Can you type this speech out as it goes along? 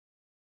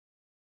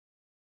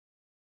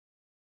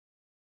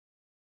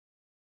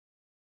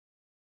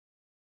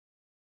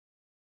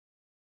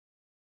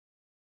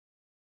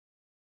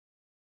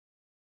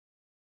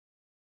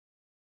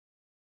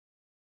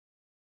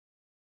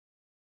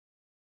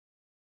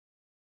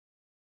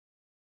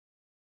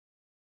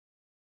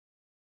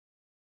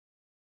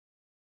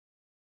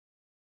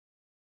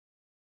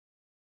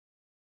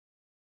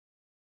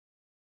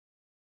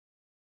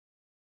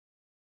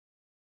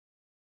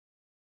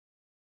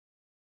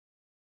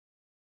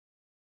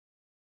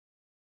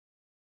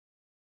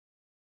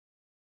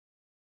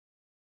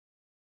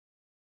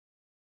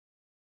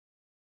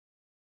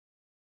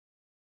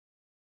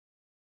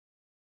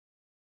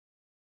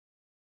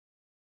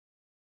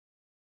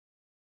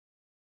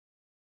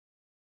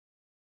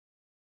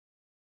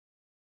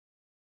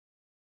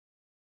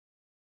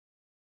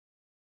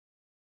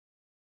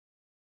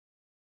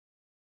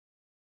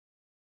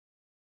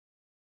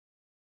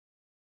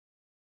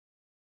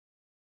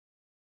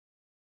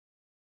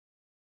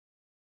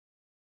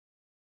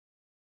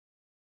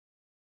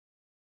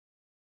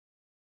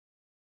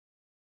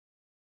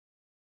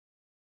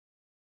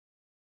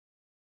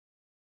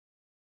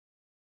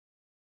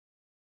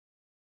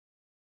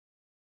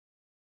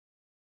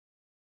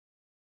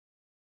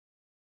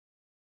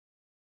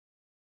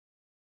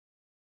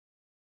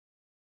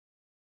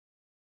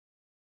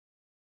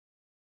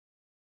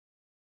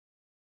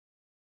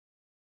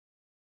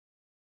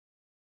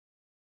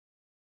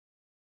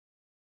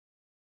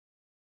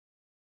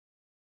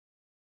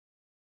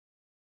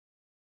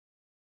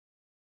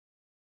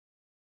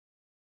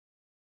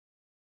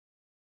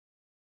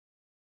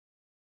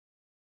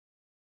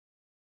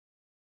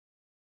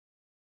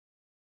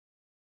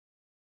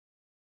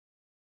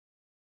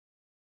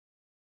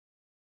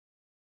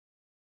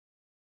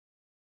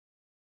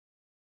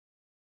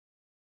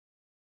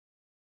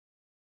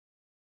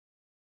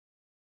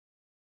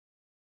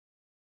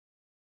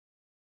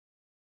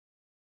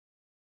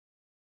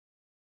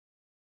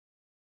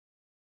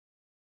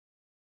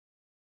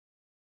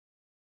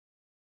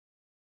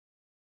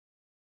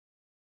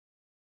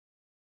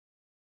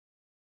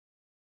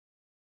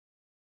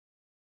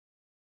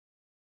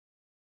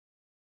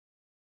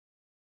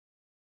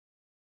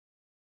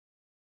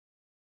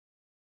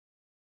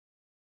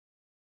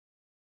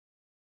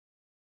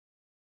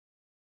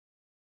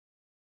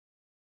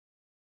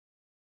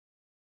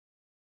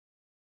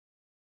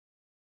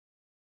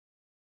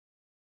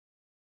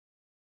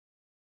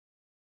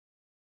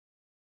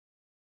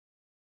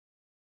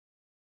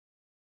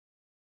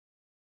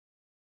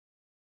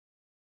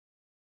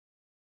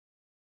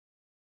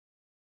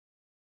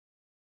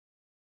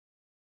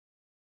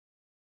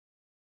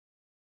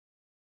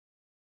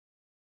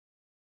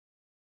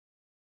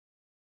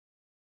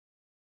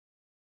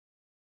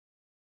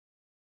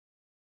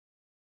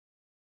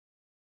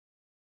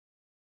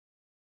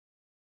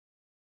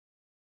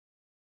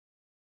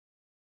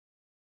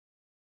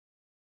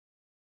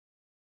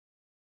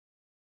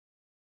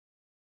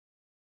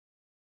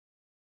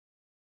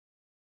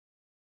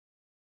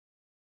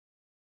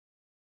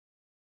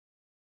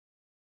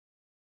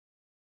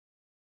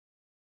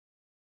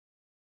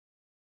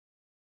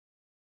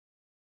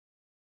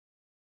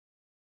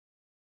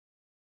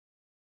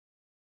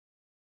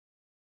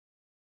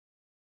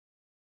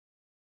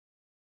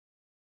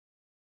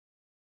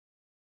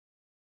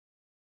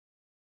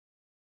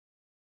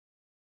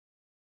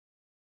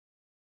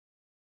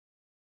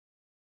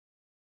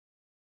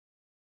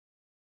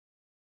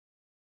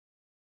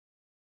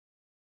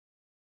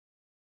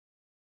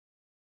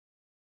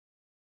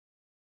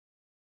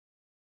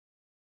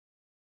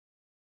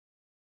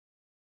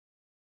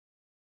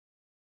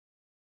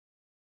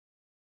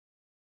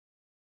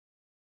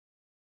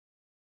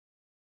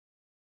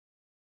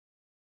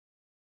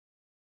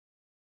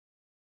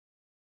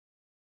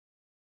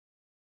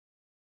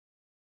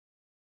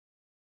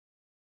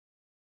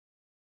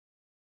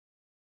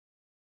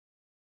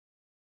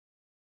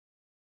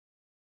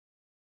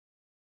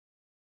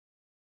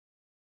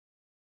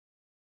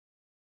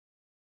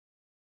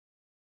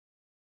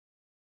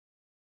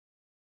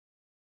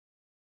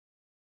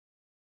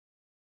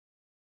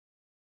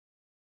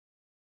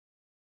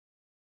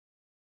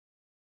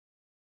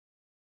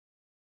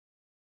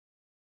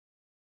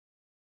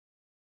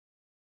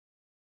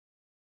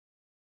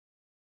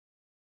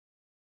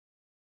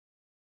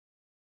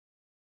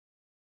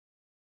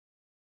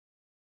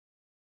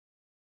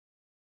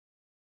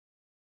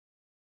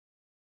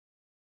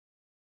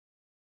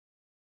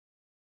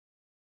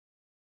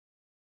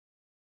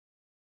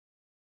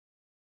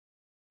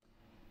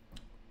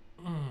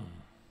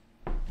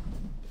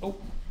Oh,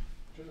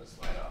 turn this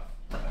light off.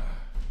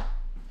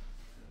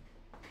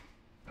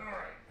 All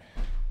right.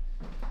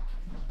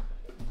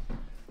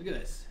 Look at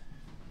this.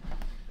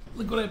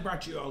 Look what I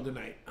brought you all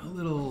tonight. A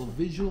little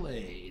visual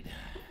aid.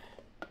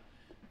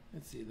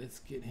 Let's see. Let's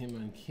get him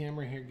on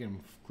camera here. Get him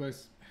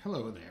close.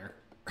 Hello there.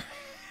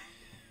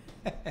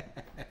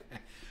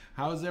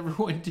 How's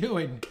everyone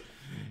doing?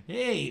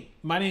 Hey,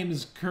 my name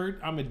is Kurt.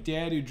 I'm a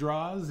dad who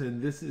draws,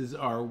 and this is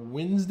our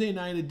Wednesday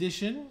night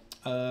edition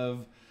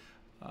of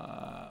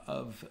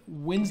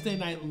Wednesday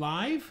Night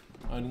Live.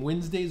 On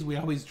Wednesdays, we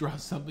always draw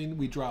something.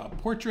 We draw a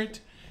portrait.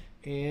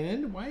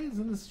 And why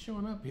isn't this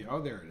showing up here?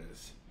 Oh, there it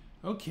is.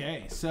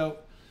 Okay, so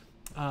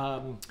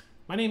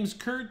my name is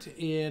Kurt,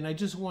 and I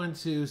just want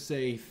to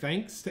say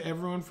thanks to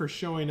everyone for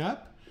showing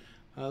up.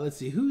 Let's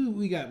see who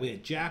we got. We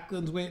had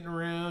Jacqueline's waiting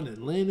around, and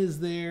Lynn is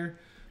there.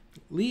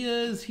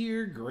 Leah is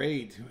here.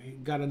 Great. We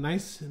got a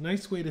nice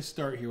way to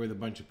start here with a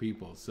bunch of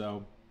people.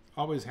 So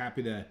always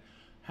happy to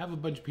have a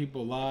bunch of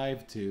people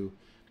live to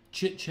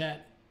chit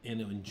chat and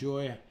to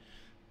enjoy.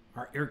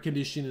 Our air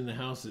conditioning in the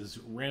house is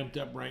ramped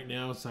up right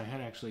now, so I had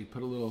to actually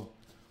put a little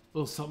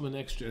something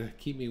extra to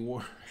keep me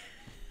warm.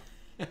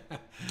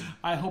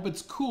 I hope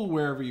it's cool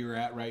wherever you're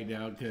at right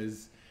now,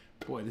 because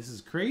boy, this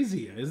is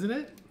crazy, isn't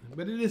it?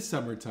 But it is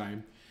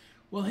summertime.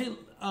 Well, hey,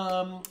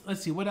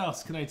 let's see, what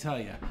else can I tell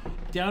you?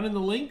 Down in the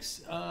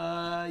links, you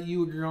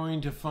are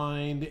going to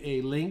find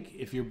a link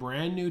if you're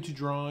brand new to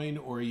drawing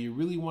or you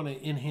really want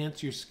to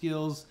enhance your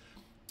skills.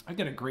 I've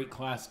got a great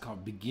class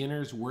called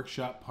Beginners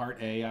Workshop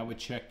Part A. I would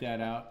check that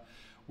out.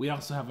 We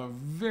also have a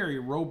very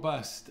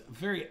robust,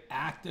 very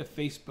active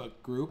Facebook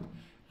group,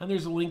 and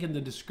there's a link in the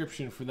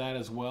description for that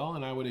as well,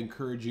 and I would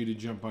encourage you to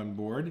jump on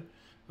board.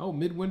 Oh,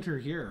 midwinter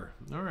here.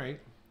 All right.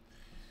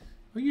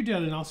 Oh, you're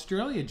down in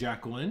Australia,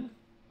 Jacqueline.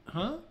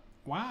 Huh?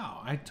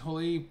 Wow. I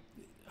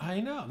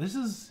know.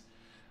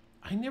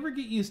 I never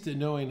get used to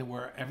knowing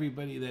where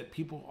that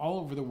people all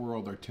over the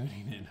world are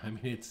tuning in. I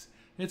mean,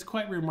 it's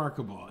quite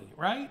remarkable,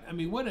 right? I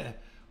mean,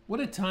 what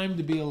a time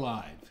to be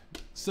alive.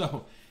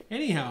 So,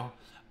 anyhow,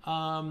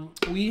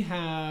 we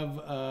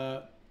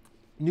have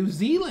New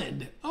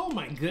Zealand. Oh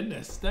my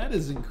goodness, that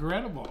is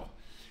incredible.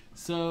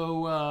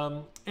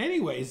 So,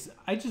 anyways,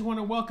 I just want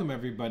to welcome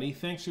everybody.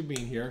 Thanks for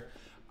being here.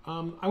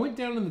 I went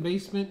down in the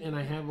basement and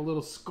I have a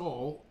little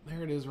skull.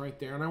 There it is right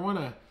there. And I want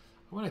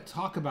to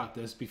talk about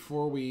this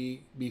before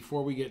we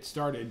get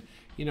started.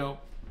 You know,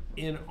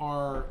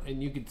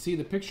 and you can see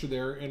the picture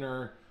there in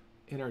our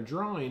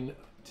drawing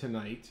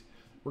tonight.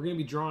 We're going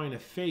to be drawing a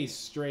face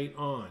straight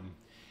on.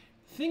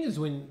 Thing is,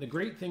 the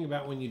great thing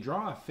about when you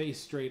draw a face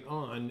straight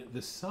on,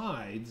 the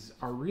sides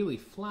are really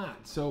flat.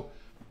 So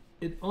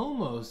it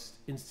almost,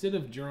 instead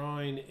of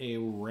drawing a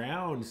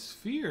round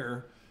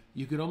sphere,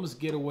 you could almost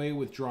get away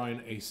with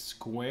drawing a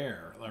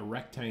square, a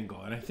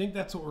rectangle. And I think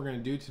that's what we're going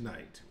to do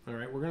tonight. All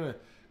right, we're going to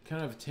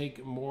kind of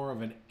take more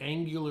of an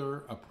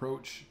angular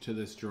approach to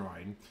this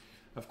drawing.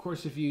 Of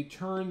course, if you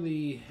turn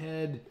the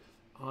head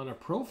on a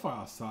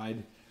profile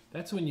side,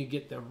 that's when you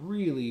get the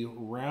really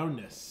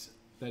roundness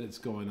that it's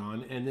going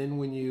on. And then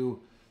when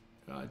you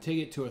take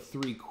it to a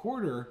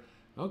 3/4,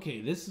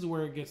 okay, this is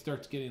where it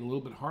starts getting a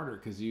little bit harder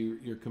because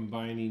you're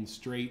combining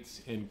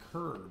straights and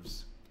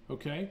curves.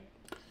 Okay,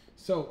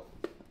 so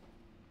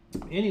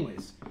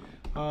anyways,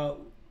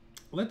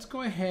 let's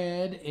go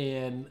ahead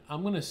and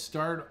I'm going to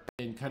start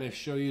and kind of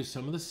show you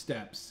some of the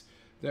steps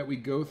that we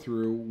go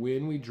through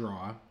when we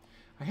draw.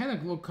 I had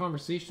a little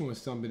conversation with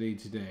somebody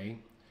today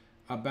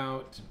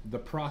about the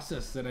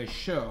process that I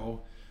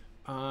show,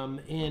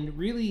 and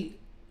really,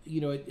 you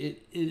know,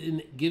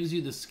 it gives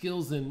you the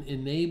skills and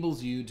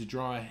enables you to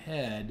draw a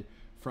head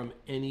from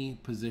any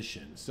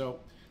position.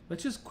 So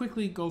let's just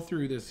quickly go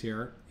through this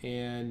here,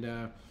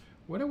 and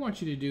what I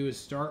want you to do is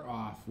start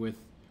off with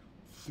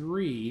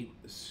 3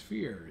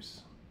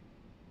 spheres.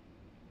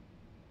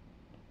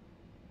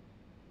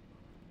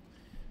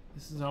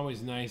 This is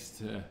always nice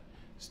to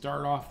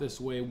start off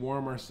this way,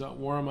 warm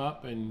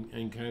up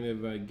and kind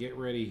of get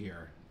ready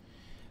here.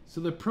 So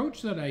the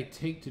approach that I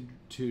take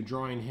to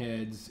drawing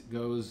heads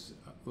goes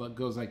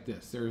like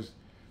this. There's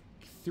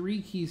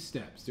 3 key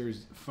steps.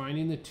 There's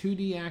finding the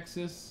 2D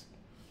axis,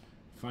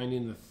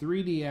 finding the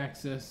 3D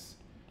axis,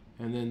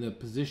 and then the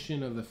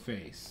position of the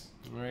face.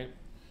 All right.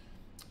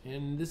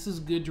 And this is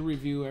good to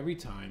review every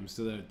time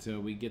so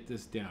that we get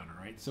this down.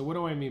 All right. So what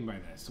do I mean by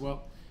this?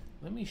 Well,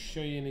 let me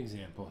show you an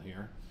example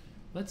here.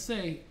 Let's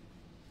say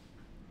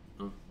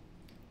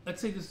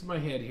this is my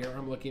head here.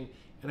 I'm looking,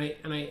 and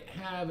I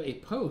have a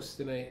post,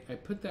 and I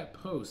put that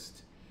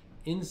post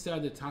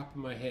inside the top of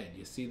my head.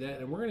 You see that?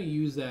 And we're going to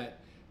use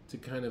that to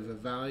kind of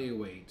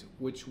evaluate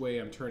which way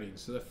I'm turning.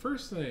 So the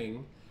first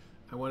thing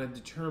I want to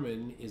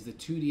determine is the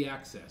 2D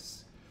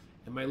axis.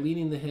 Am I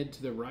leaning the head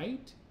to the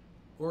right,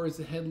 or is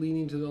the head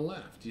leaning to the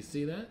left? Do you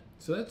see that?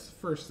 So that's the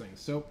first thing.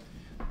 So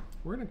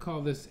we're going to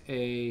call this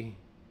A,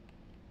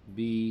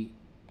 B,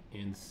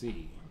 and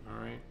C.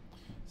 All right.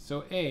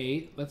 So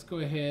A, let's go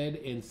ahead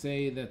and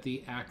say that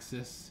the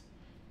axis,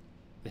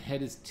 the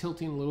head is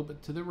tilting a little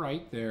bit to the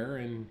right there,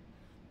 and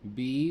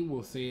B,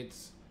 we'll say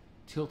it's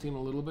tilting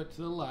a little bit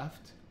to the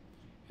left.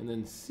 And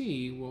then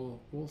C,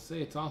 we'll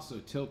say it's also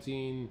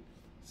tilting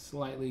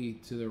slightly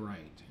to the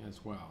right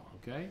as well,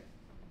 okay?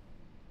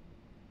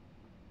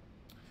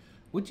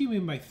 What do you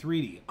mean by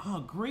 3D?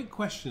 Oh, great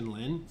question,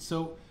 Lynn.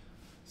 So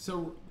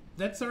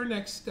that's our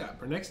next step.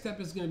 Our next step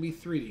is going to be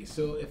 3D.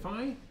 So if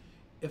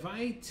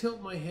I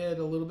tilt my head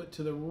a little bit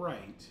to the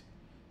right,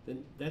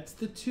 then that's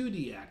the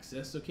 2D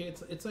axis, okay?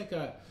 It's like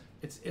a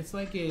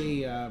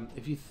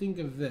if you think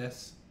of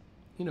this,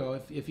 you know,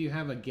 if you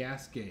have a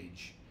gas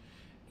gauge,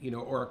 you know,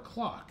 or a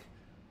clock,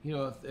 you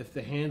know, if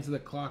the hands of the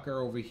clock are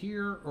over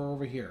here or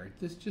over here,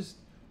 this just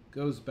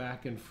goes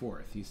back and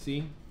forth, you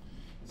see?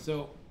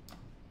 So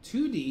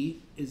 2D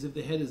is if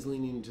the head is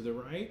leaning to the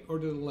right or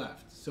to the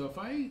left. So if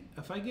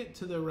I get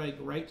to the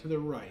right to the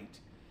right,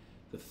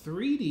 the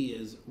 3D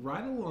is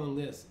right along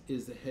this.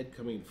 Is the head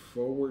coming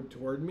forward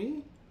toward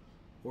me,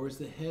 or is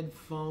the head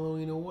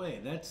following away?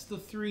 That's the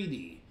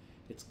 3D.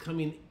 It's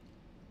coming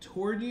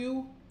toward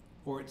you,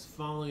 or it's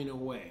following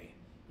away,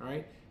 all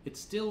right? It's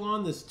still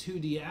on this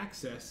 2D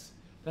axis.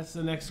 That's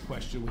the next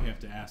question we have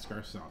to ask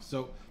ourselves.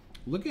 So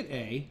look at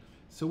A.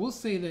 So we'll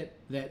say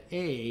that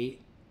A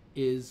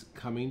is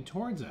coming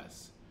towards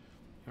us,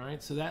 all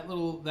right? So that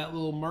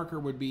little marker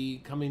would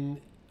be coming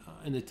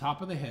in the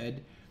top of the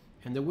head,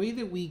 and the way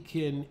that we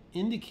can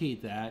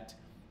indicate that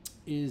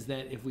is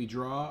that if we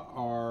draw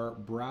our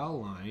brow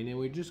line, and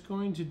we're just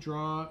going to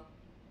draw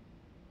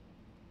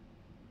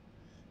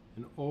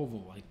an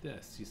oval like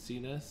this. You see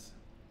this?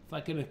 It's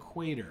like an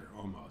equator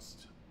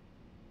almost.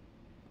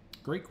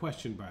 Great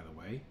question, by the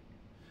way.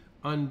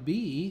 On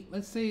B,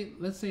 let's say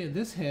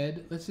this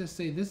head, let's just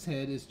say this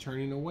head is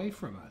turning away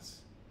from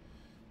us.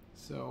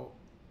 So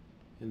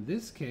in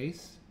this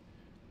case,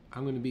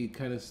 I'm going to be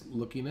kind of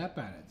looking up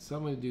at it. So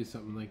I'm going to do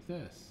something like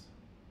this.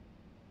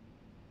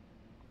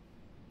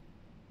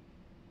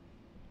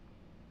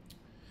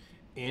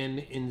 And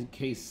in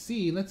case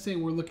C, let's say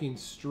we're looking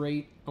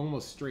straight,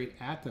 almost straight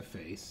at the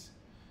face.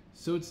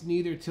 So it's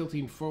neither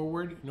tilting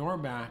forward nor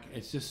back,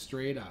 it's just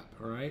straight up,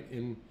 all right?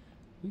 And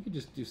we could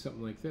just do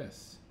something like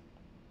this.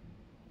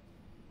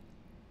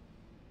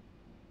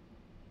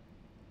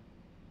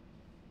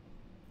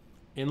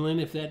 And Lynn,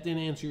 if that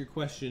didn't answer your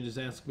question, just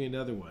ask me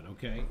another one,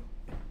 okay?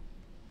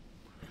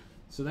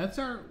 So that's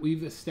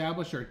we've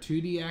established our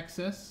 2D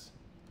axis.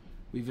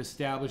 We've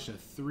established a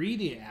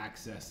 3D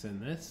axis in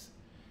this.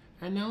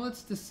 And now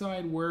let's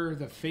decide where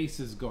the face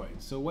is going.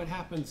 So what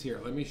happens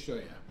here? Let me show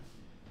you.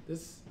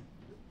 This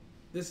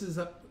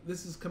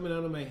is coming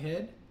out of my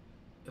head.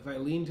 If I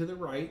lean to the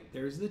right,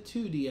 there's the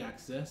 2D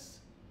axis.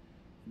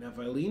 Now if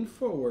I lean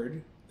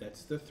forward,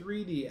 that's the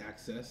 3D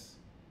axis.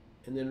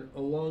 And then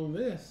along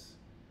this,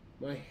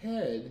 my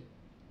head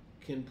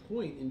can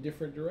point in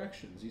different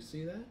directions. You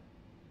see that?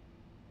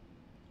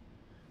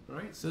 All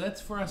right, so that's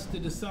for us to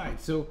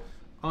decide. So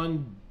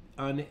on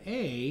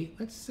A,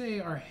 let's say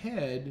our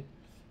head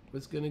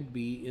was going to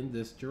be in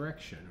this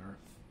direction, or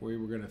we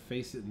were going to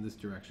face it in this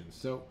direction.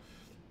 So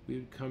we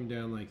would come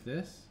down like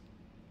this,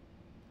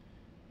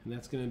 and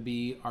that's going to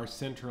be our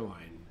center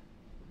line.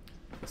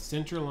 The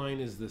center line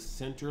is the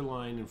center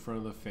line in front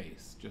of the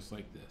face, just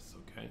like this,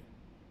 okay?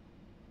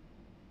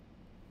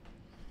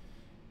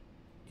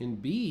 In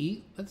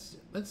B, let's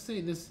say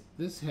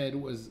this head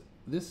was,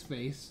 this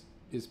face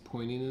is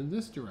pointing in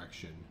this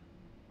direction.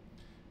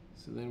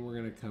 So then we're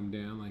going to come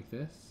down like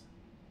this.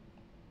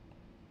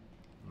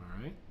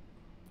 All right.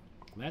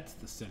 That's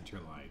the center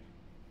line.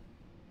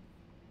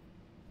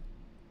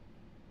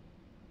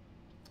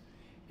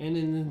 And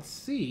in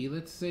C,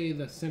 let's say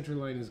the center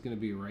line is going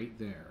to be right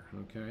there,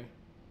 okay?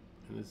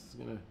 And this is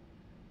going to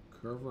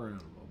curve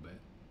around a little bit.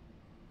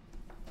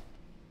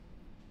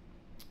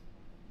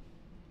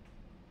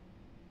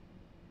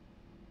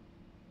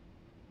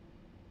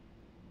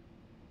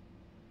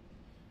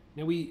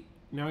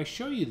 Now I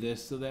show you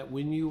this so that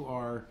when you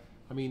are,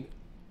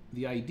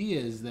 the idea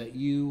is that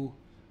you,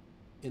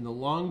 in the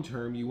long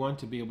term, you want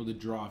to be able to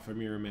draw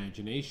from your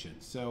imagination.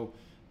 So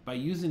by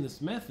using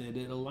this method,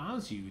 it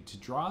allows you to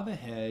draw the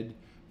head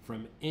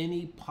from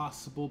any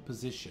possible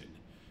position.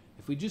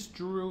 If we just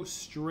drew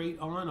straight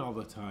on all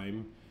the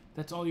time,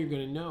 that's all you're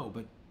going to know.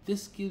 But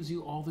this gives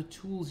you all the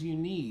tools you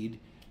need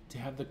to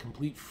have the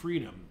complete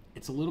freedom.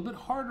 It's a little bit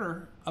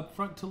harder up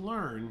front to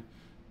learn,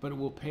 but it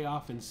will pay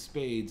off in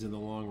spades in the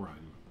long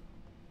run.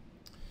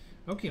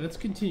 Okay, let's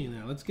continue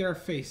now. Let's get our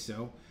face.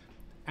 So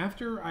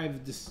after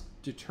I've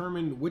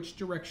determined which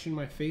direction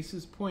my face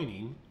is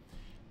pointing,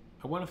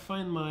 I want to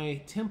find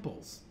my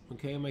temples.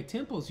 Okay, and my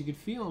temples, you can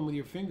feel them with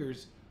your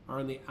fingers, are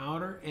on the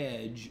outer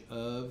edge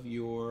of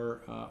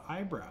your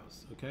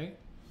eyebrows. Okay,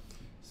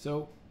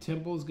 so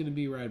temple is going to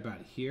be right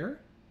about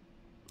here.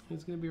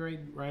 It's going to be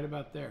right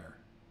about there.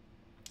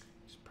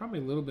 It's probably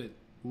a little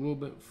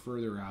bit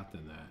further out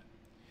than that.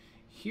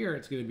 Here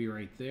it's going to be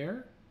right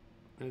there,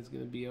 and it's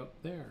going to be up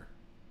there.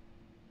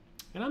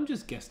 And I'm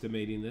just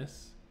guesstimating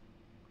this.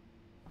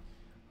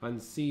 On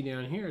C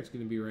down here, it's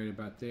going to be right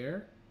about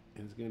there,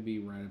 and it's going to be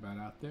right about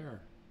out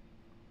there.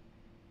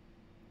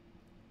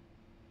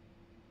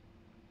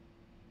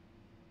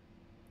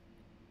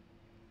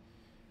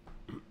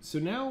 So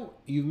now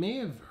you may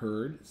have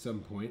heard at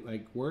some point,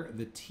 like where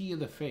the T of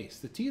the face.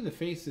 The T of the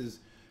face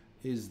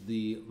is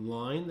the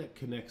line that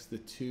connects the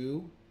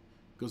two,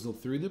 goes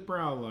through the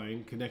brow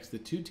line, connects the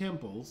two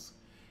temples,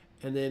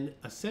 and then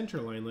a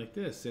center line like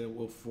this, and it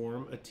will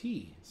form a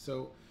T.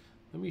 So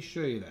let me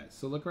show you that.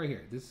 So look right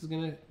here. This is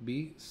going to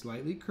be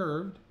slightly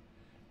curved.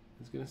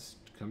 It's going to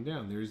come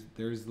down.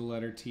 There's the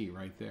letter T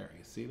right there.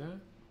 You see that?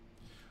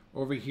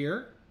 Over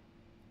here,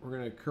 we're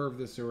going to curve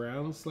this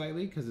around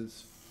slightly because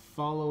it's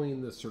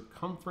following the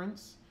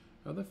circumference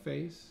of the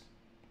face.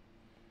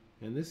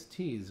 And this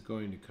T is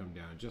going to come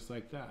down just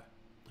like that.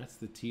 That's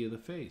the T of the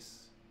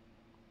face.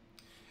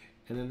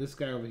 And then this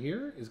guy over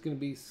here is going to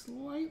be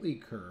slightly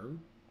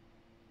curved.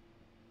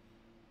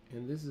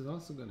 And this is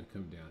also going to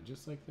come down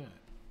just like that.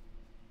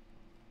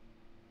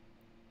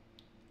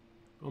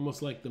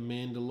 Almost like the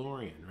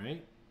Mandalorian,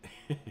 right?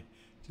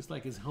 Just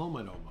like his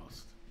helmet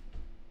almost.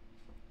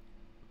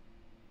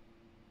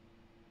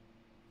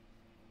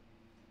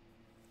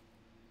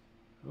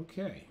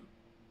 Okay.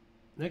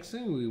 Next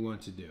thing we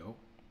want to do,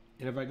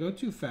 and if I go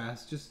too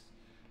fast, just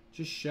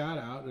shout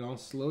out and I'll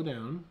slow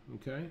down,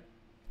 okay?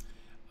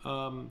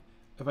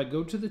 If I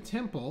go to the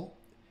temple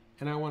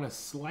and I want to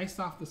slice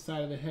off the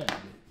side of the head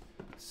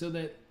so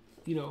that,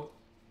 you know,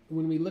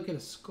 when we look at a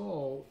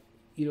skull,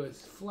 you know,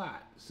 it's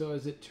flat. So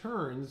as it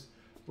turns,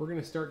 we're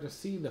going to start to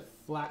see the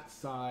flat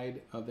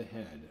side of the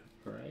head,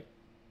 all right?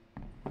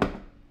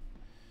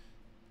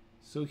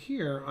 So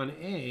here on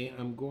A,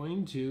 I'm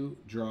going to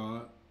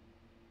draw,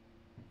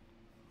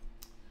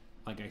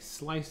 like I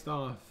sliced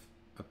off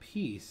a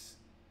piece.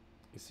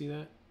 You see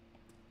that?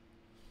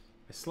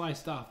 I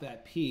sliced off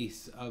that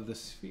piece of the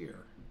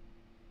sphere.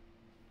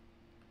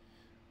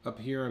 Up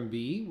here on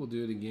B, we'll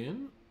do it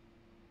again.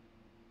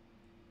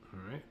 All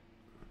right.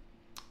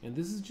 And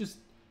this is just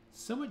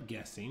somewhat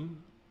guessing.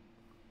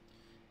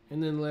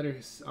 And then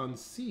letters on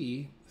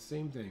C,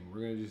 same thing.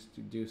 We're going to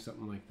just do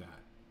something like that.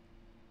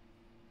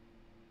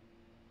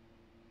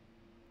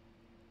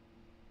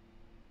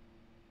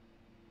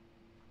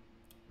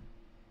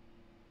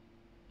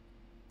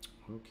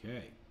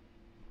 Okay.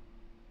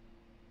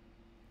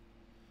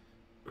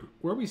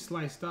 Where we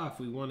sliced off,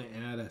 we want to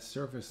add a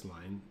surface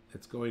line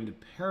that's going to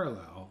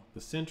parallel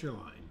the center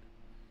line,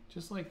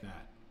 just like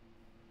that.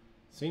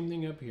 Same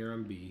thing up here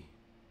on B.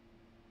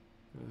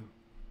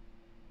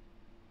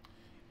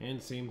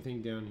 And same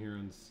thing down here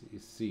on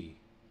C.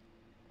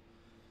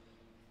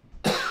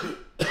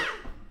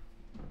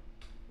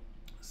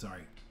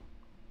 Sorry.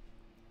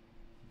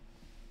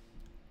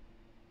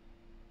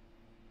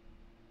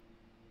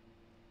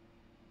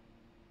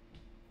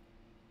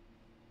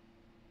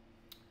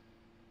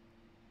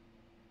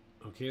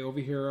 Okay, over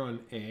here on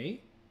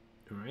A,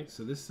 all right,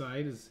 so this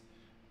side is,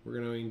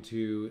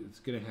 it's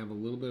going to have a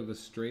little bit of a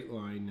straight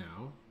line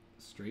now,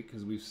 straight,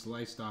 because we've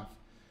sliced off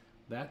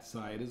that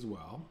side as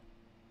well.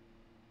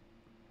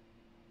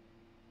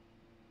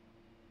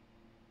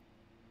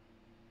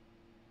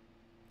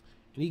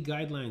 Any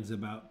guidelines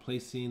about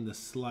placing the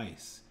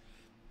slice?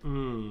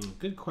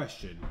 Good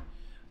question.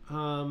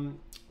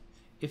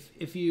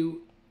 If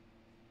you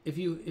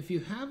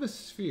have a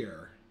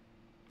sphere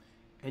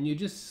and you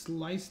just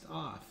sliced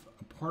off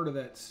a part of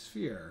that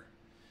sphere,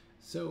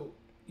 so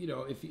you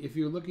know, if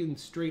you're looking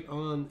straight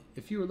on,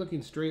 if you were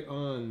looking straight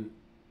on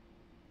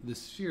the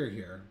sphere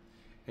here,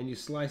 and you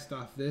sliced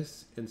off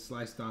this and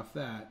sliced off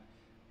that,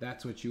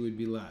 that's what you would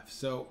be left.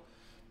 So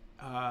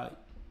I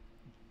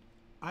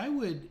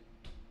would,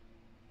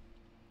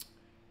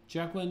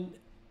 Jacqueline,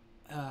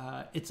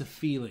 it's a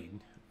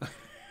feeling. I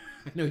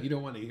know you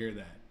don't want to hear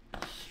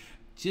that.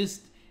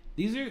 Just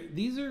these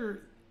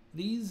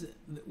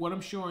what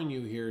I'm showing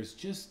you here is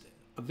just,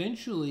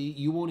 eventually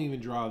you won't even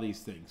draw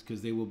these things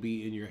because they will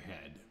be in your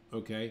head,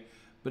 okay?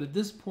 But at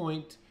this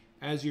point,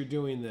 as you're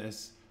doing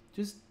this,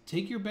 just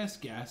take your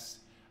best guess.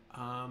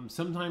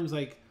 Sometimes,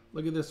 like,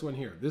 look at this one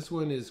here. This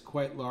one is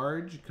quite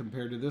large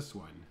compared to this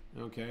one,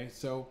 okay?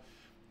 So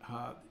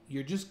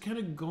you're just kind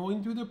of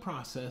going through the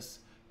process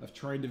of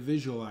trying to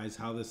visualize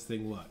how this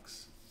thing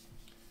looks.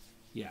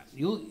 Yeah,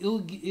 it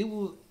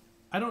will.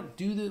 I don't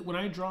do that when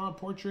I draw a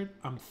portrait.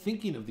 I'm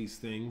thinking of these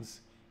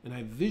things and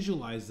I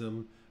visualize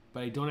them,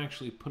 but I don't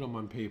actually put them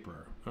on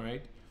paper. All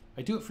right,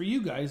 I do it for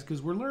you guys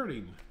because we're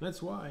learning.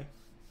 That's why.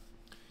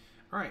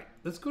 All right,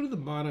 let's go to the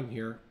bottom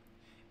here,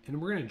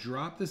 and we're gonna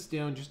drop this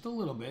down just a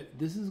little bit.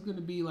 This is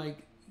gonna be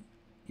like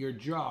your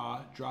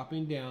jaw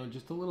dropping down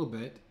just a little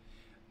bit,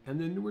 and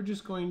then we're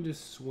just going to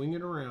swing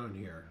it around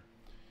here.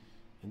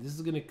 And this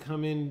is going to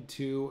come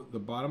into the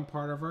bottom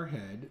part of our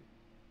head.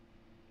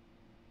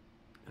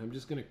 I'm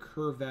just going to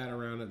curve that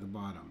around at the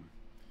bottom.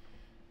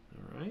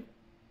 All right.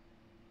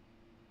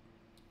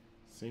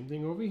 Same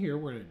thing over here.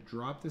 We're going to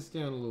drop this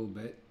down a little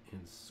bit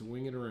and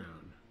swing it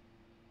around.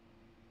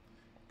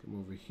 Come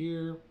over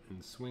here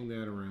and swing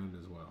that around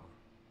as well.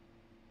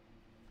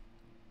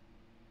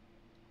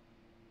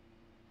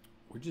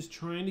 We're just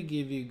trying to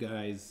give you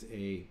guys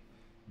a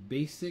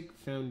basic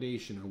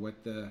foundation of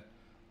what the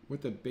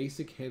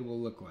basic head will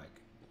look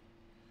like.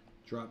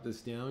 Drop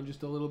this down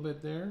just a little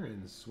bit there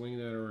and swing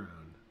that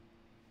around.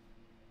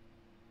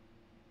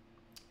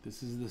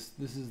 This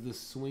is the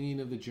swinging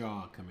of the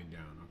jaw coming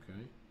down,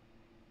 okay?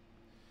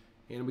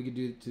 And we could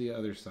do it to the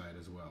other side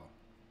as well.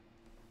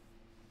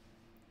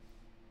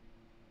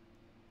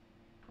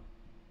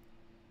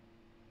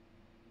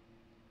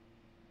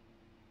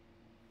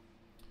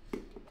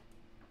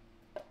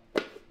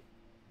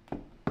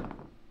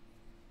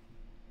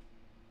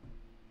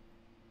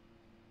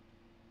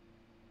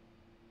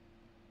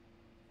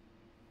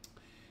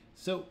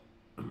 So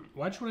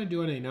watch what I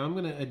do on A. Now I'm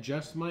going to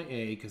adjust my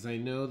A because I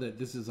know that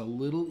this is a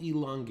little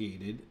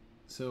elongated.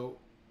 So,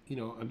 you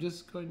know, I'm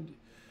just going to,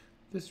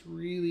 this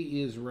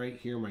really is right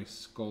here my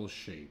skull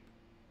shape.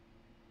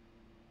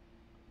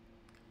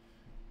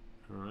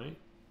 All right.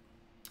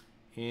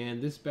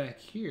 And this back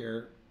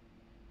here,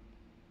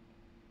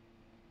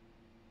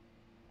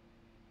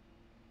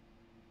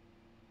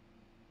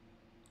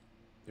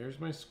 there's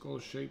my skull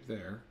shape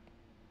there.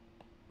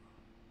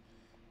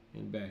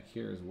 And back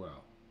here as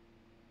well.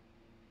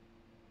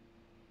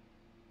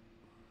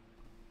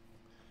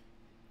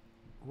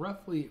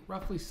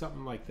 Roughly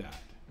something like that.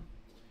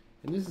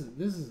 And this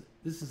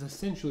is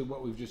essentially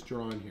what we've just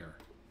drawn here,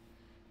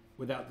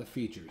 without the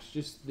features.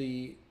 Just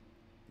the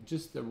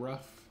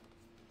rough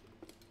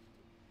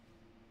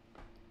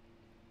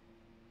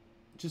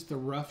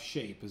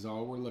shape is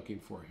all we're looking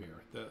for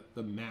here.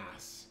 The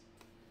mass,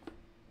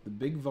 the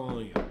big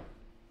volume.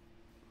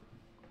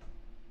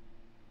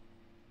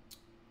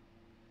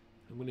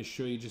 I'm going to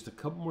show you just a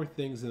couple more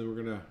things, and then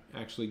we're going to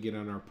actually get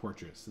on our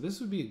portrait. So this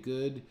would be a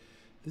good.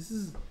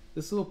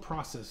 This little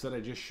process that I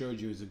just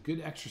showed you is a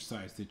good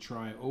exercise to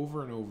try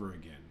over and over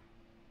again.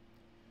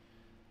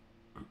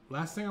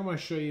 Last thing I want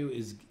to show you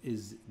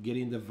is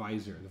getting the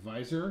visor. The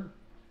visor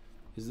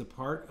is the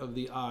part of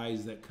the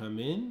eyes that come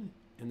in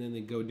and then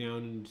they go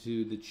down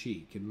into the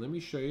cheek. And let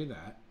me show you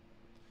that.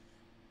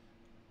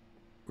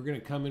 We're going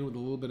to come in with a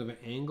little bit of an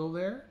angle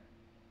there.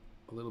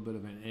 A little bit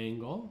of an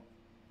angle.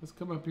 Let's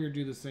come up here and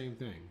do the same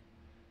thing.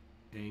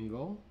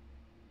 Angle.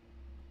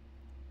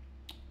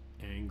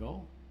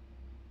 Angle.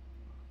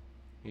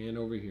 And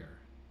over here,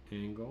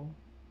 angle.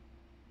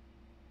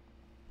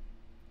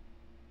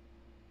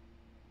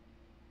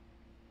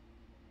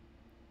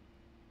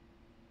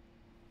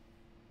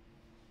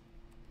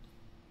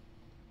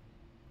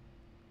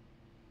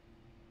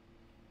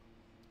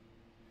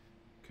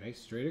 Okay,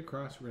 straight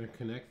across, we're going to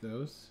connect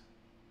those.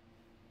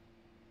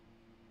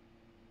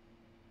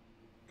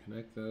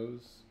 Connect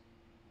those.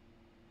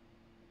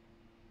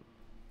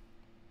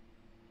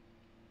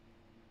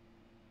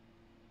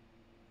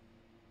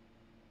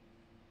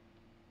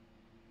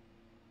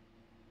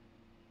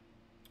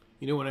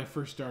 You know, when I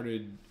first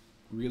started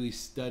really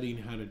studying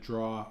how to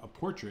draw a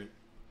portrait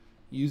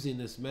using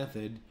this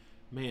method,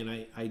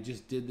 man, I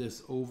just did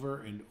this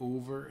over and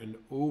over and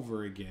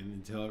over again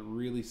until it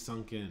really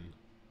sunk in.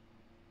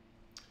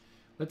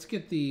 Let's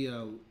get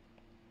the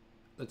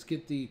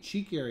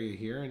cheek area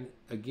here, and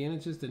again,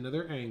 it's just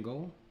another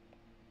angle.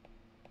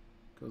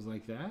 Goes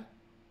like that.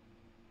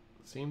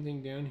 Same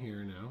thing down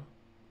here now.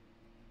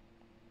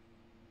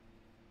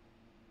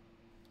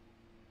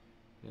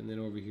 And then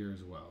over here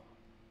as well.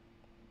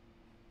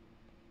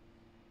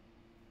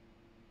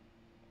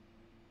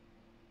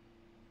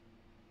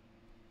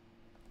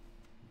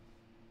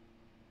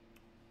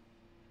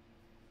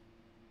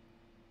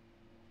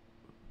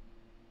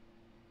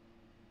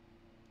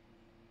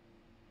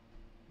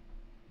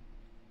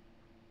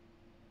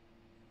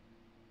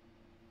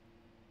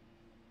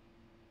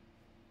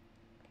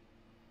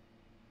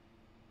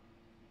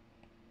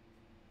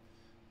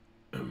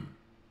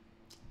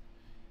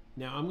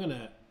 Now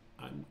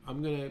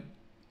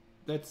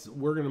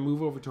we're gonna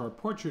move over to our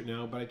portrait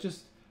now, but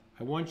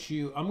I'm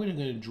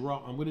gonna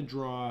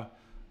draw,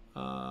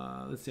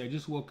 let's see, I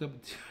just woke up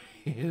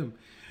to him.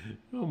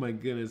 Oh my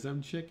goodness,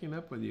 I'm checking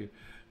up with you.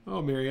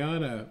 Oh,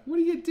 Mariana, what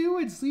are you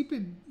doing?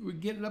 Sleeping, we're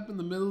getting up in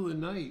the middle of the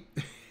night.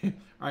 All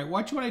right,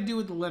 watch what I do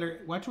with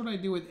watch what I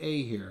do with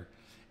A here.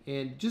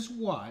 And just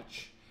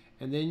watch,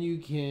 and then you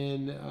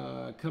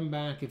can come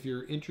back if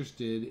you're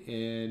interested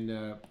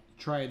and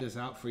try this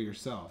out for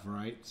yourself, all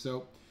right?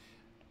 So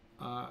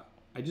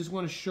I just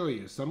want to show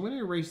you. So I'm going to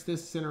erase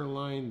this center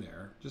line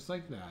there, just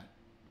like that.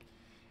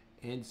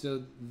 And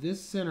so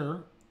this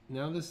center,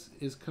 now this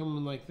is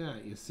coming like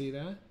that. You see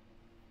that?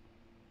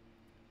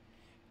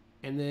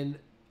 And then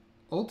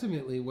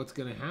ultimately what's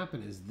going to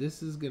happen is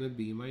this is going to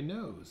be my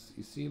nose.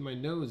 You see, my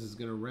nose is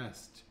going to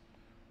rest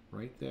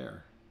right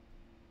there.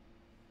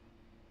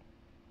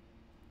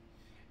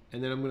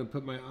 And then I'm going to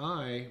put my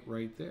eye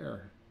right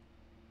there.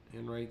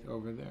 And right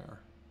over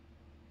there.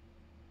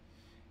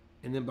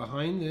 And then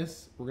behind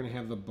this, we're going to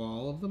have the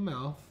ball of the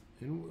mouth,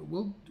 and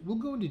we'll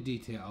go into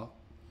detail,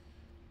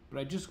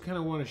 but I just kind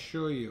of want to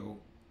show you.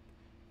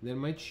 Then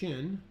my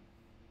chin.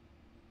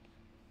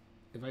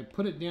 If I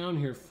put it down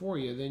here for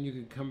you, then you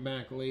could come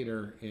back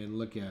later and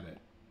look at it.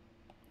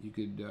 You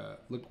could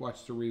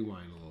watch the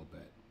rewind a little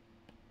bit.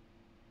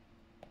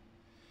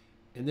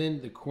 And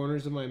then the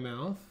corners of my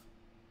mouth,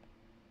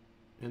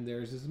 and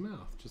there's his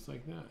mouth, just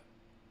like that.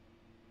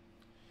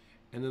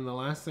 And then the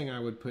last thing I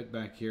would put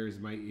back here is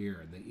my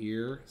ear. The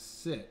ear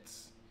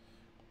sits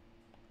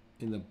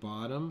in the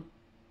bottom,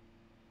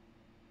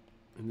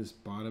 in this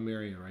bottom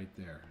area right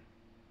there.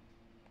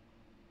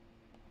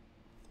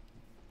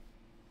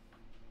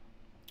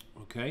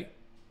 Okay,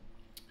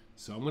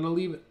 so I'm gonna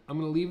leave it. I'm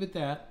gonna leave it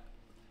that.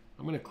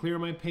 I'm gonna clear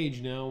my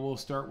page now, and we'll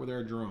start with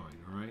our drawing.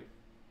 All right.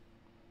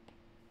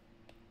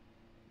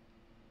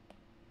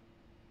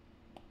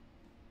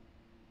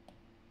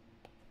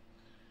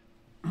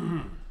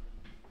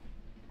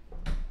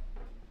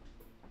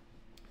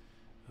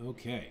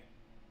 Okay.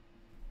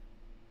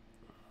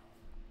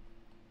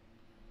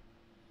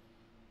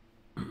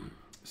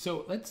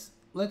 So let's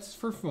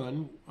for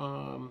fun,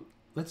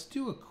 let's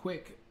do a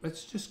quick.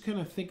 Let's just kind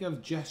of think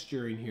of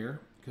gesturing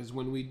here, because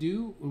when I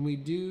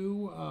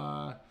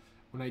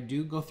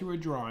do go through a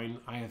drawing,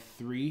 I have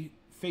 3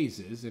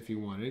 phases. If you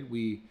wanted,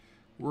 we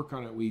work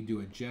on it. We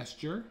do a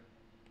gesture.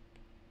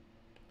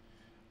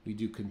 We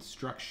do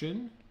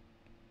construction.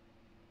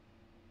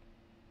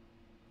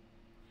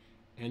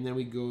 And then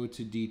we go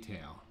to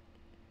detail.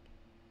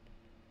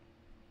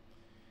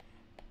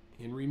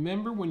 And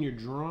remember, when you're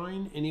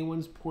drawing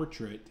anyone's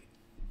portrait,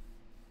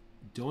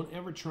 don't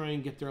ever try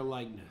and get their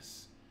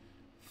likeness.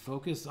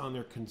 Focus on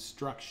their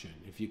construction.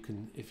 If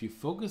you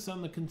focus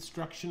on the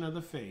construction of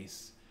the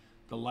face,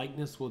 the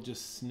likeness will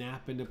just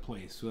snap into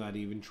place without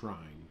even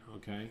trying.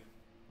 Okay?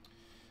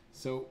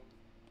 So,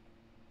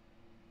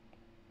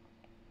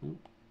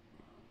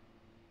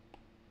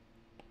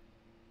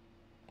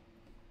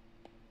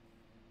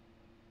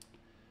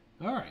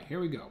 all right, here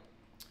we go.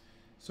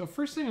 So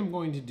first thing I'm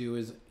going to do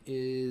is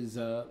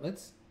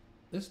let's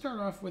start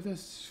off with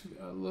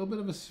a little bit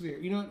of a sphere.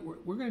 You know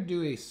what? We're going to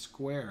do a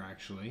square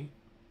actually.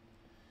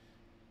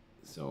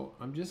 So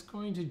I'm just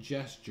going to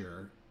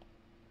gesture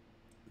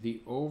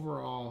the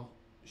overall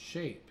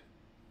shape.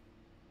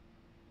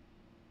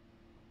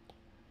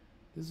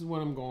 This is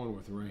what I'm going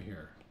with right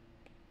here.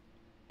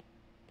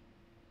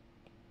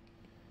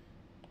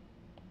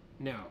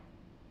 Now,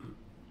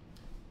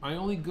 I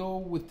only go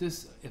with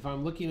this if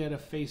I'm looking at a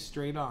face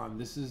straight on.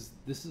 This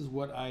is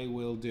what I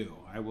will do.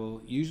 I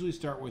will usually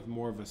start with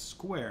more of a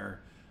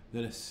square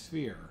than a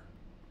sphere.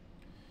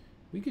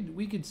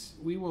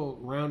 We will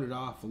round it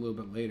off a little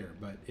bit later,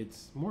 but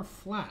it's more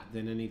flat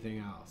than anything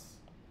else.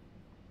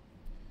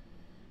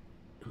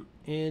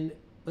 And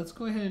let's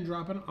go ahead and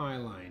drop an eye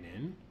line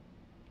in.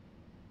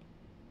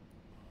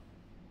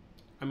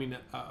 I mean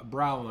a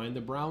brow line.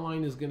 The brow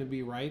line is going to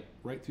be right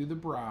through the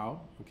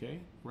brow.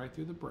 Okay, right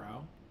through the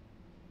brow.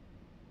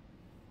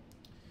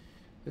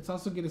 Let's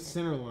also get a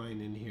center line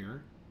in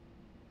here.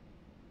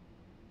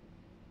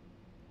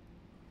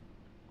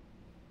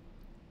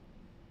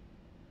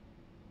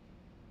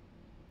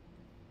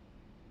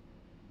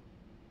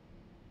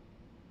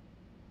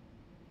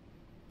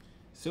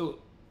 So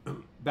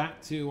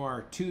back to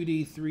our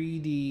 2D,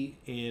 3D,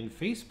 and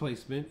face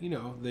placement, you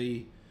know,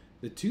 the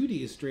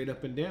 2D is straight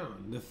up and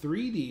down. The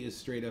 3D is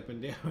straight up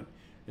and down.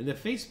 And the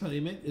face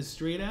placement is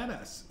straight at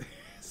us.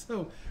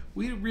 So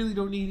we really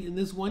don't need, in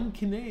this one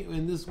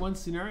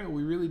scenario,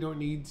 we really don't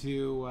need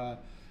to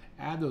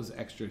add those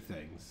extra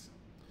things.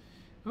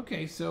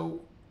 Okay,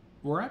 so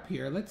we're up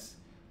here. Let's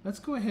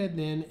go ahead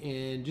then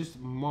and just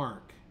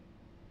mark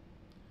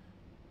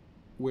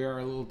where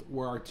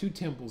our 2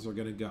 temples are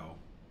going to go.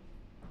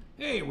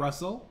 Hey,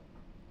 Russell,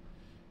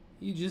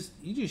 you just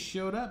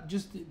showed up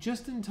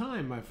just in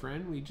time, my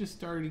friend. We just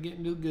started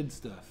getting to the good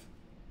stuff.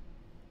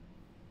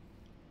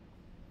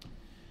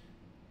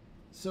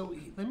 So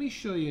let me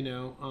show you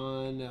now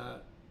on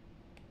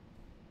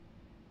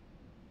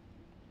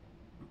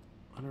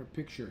our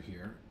picture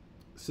here.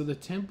 So the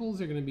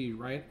temples are going to be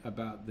right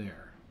about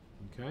there,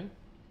 okay?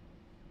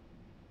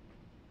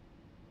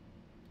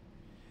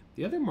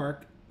 The other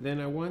mark, then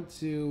I want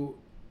to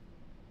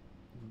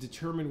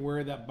determine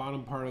where that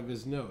bottom part of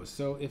his nose.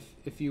 So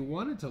if you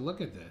wanted to look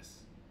at this,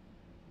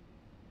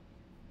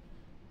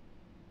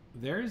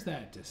 there's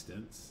that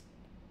distance.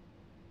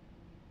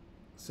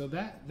 So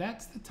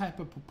that's the type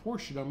of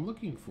proportion I'm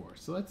looking for.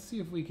 So let's see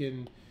if we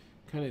can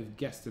kind of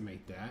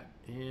guesstimate that.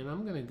 And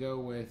I'm going to go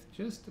with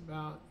just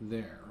about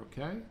there,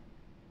 okay? In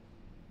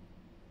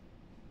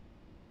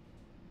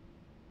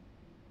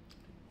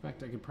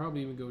fact, I could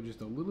probably even go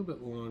just a little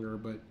bit longer,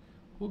 but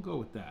we'll go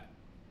with that.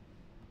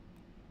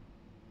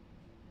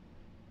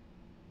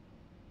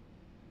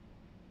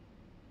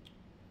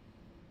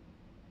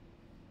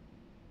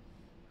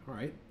 All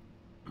right,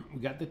 we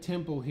got the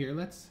temple here.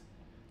 Let's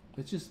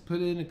just put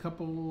in a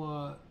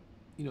couple.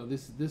 You know,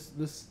 this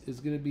is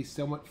going to be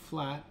somewhat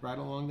flat right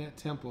along that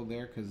temple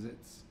there because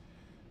it's.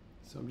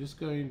 So I'm just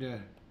going to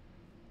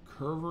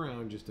curve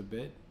around just a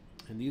bit,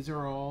 and these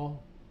are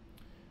all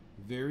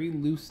very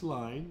loose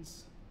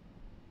lines.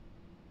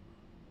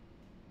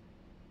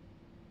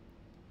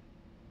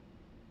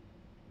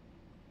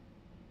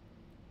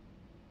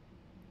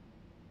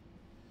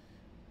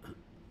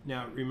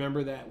 Now,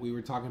 remember that we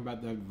were talking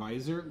about the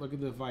visor? Look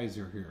at the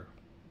visor here.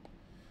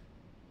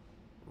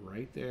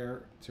 Right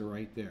there to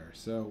right there.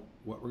 So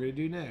what we're going to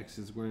do next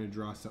is we're going to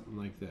draw something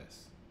like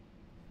this.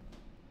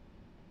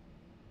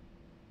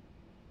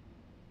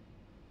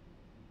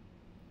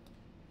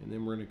 And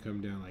then we're going to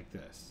come down like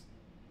this.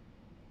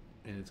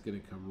 and it's going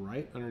to come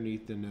right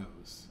underneath the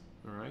nose.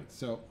 All right,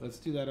 so let's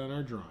do that on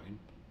our drawing.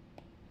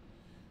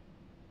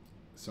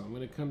 So I'm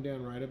going to come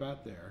down right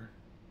about there.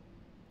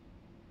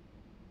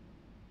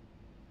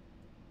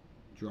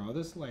 Draw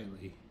this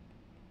lightly.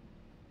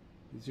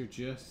 These are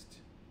just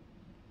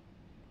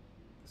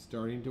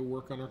starting to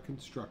work on our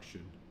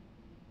construction.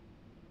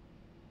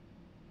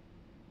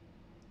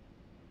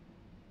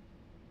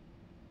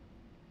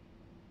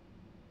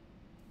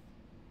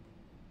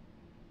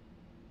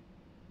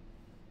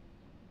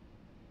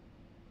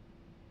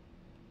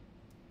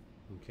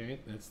 Okay,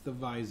 that's the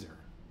visor.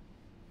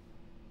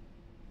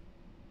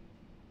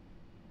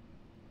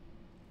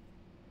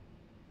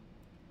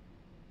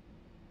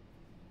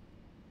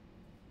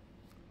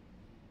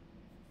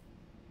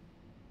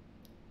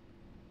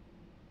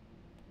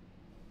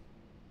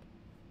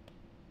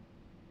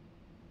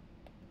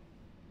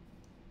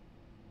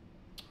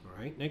 All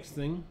right, next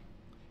thing,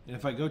 and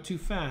if I go too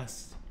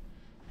fast,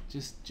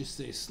 just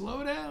say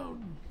slow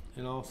down,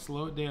 and I'll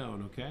slow it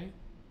down, okay?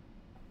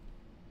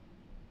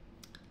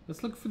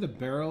 Let's look for the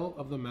barrel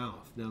of the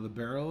mouth. Now the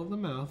barrel of the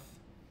mouth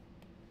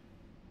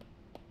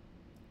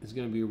is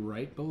going to be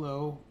right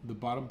below the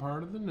bottom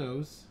part of the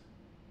nose.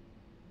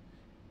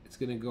 It's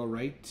going to go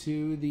right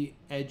to the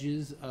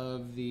edges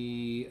of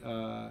the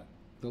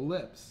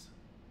lips.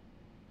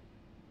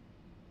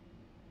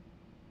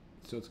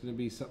 So it's going to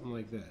be something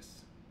like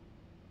this.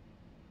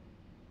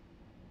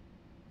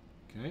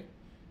 Okay,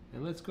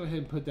 and let's go ahead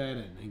and put that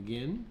in.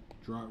 Again,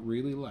 draw it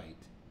really light.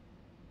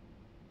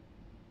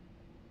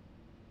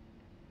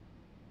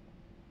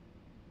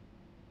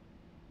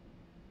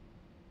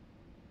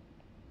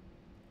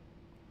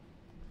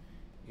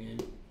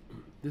 And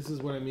this is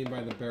what I mean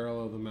by the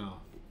barrel of the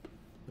mouth.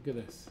 Look at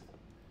this.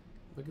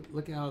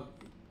 Look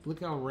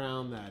how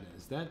round that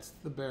is. That's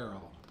the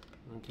barrel.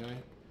 Okay.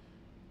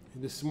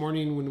 This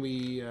morning when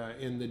we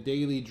in the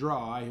daily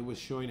draw, I was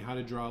showing how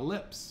to draw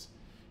lips.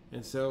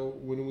 And so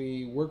when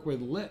we work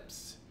with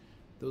lips,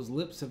 those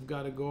lips have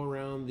got to go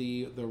around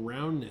the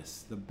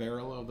roundness, the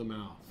barrel of the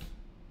mouth.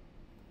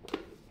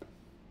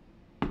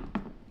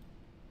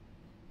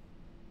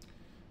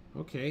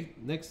 Okay,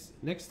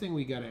 next thing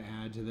we got to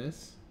add to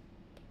this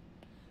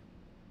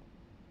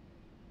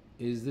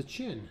is the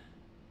chin.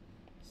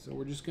 So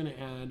we're just going to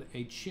add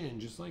a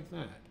chin just like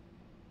that.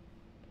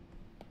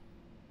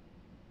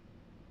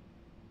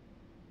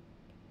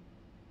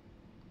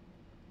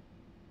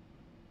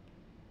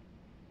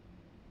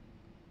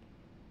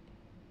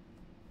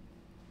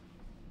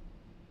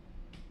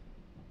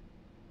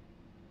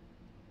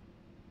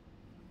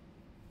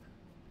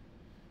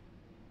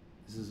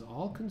 This is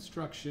all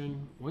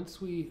construction.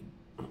 Once we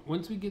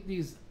get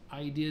these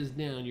ideas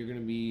down, you're going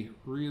to be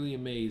really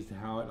amazed at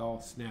how it all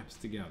snaps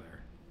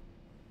together.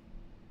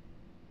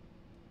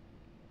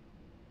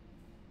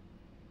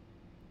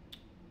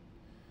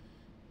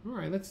 All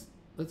right, let's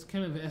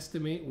kind of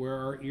estimate where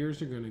our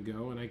ears are going to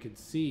go, and I could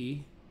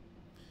see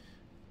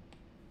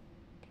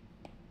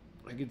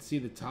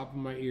the top of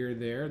my ear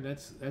there.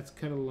 That's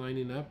kind of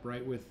lining up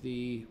right with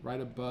the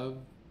right above,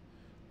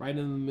 right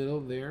in the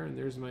middle there, and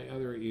there's my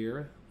other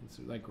ear. It's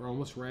like we're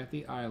almost right at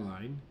the eye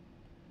line.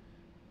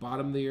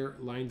 Bottom of the ear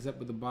lines up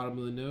with the bottom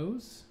of the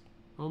nose,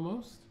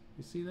 almost.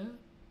 You see that?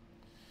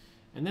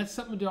 And that's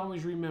something to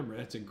always remember.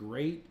 That's a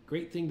great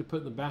thing to put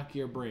in the back of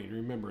your brain.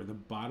 Remember, the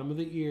bottom of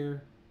the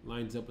ear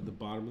lines up with the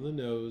bottom of the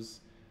nose.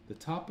 The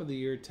top of the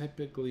ear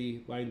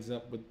typically lines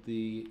up with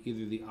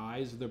either the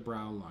eyes or the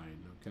brow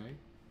line, okay?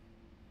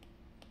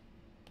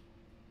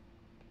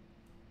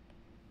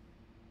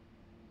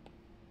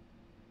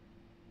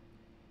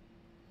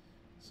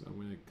 So I'm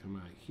going to come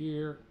out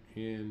here,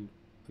 and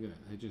look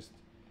at that. It just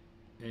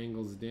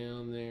angles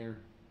down there.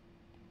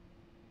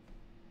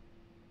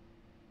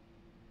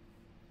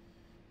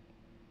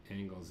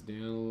 Angles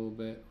down a little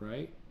bit,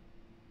 right?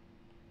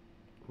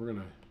 We're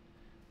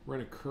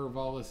gonna curve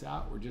all this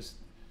out. We're just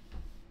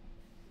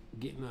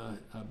getting a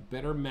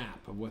better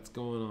map of what's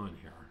going on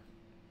here.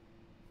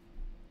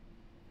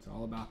 It's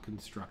all about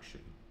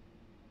construction.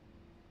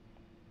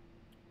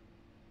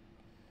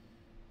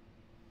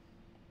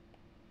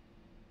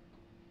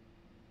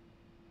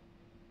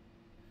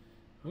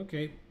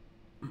 Okay.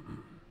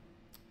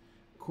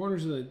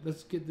 Corners of the,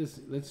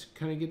 let's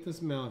kind of get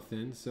this mouth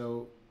in.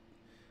 So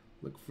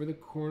look for the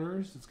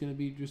corners. It's going to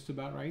be just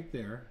about right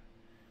there.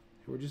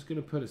 And we're just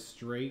going to put a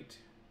straight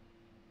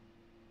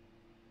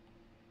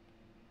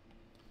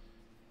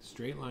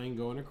line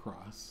going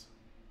across.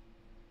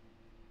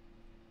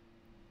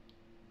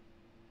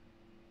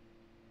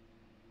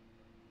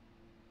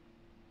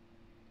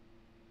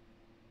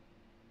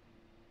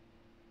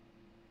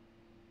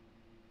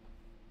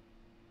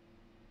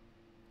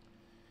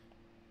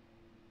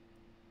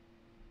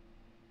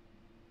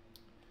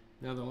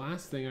 Now the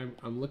last thing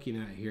I'm looking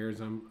at here is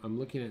I'm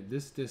looking at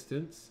this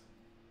distance,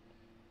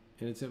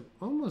 and it's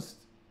almost,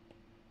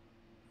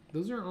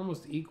 those are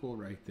almost equal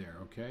right there,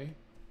 okay?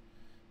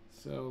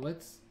 So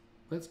let's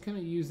kind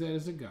of use that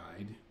as a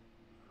guide.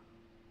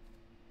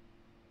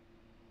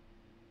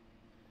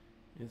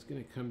 And it's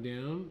gonna come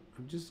down.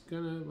 I'm just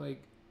gonna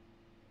like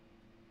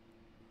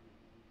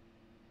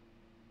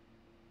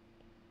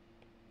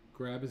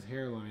grab his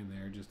hairline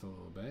there just a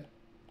little bit.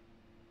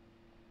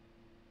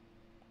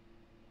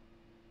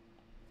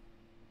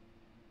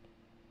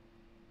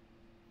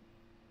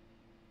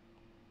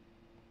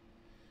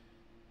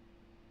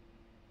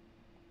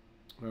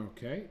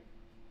 Okay.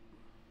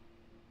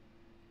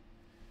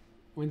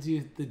 Once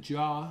the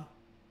jaw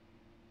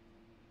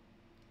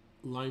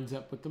lines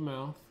up with the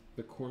mouth,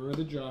 the corner of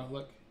the jaw,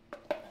 look.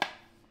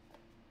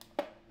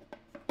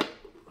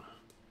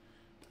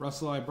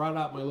 Russell, I brought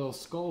out my little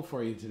skull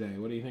for you today.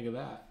 What do you think of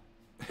that?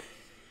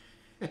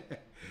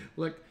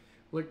 Look,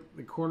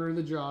 the corner of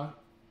the jaw,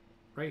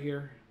 right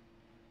here,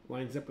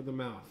 lines up with the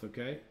mouth,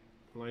 okay?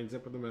 Lines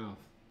up with the mouth.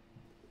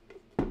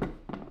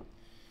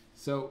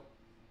 So,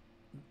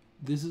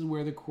 this is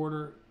where the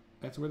corner,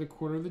 that's where the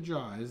corner of the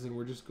jaw is, and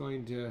we're just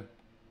going to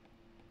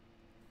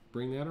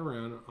bring that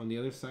around on the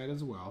other side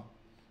as well.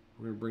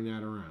 We're going to bring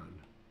that around.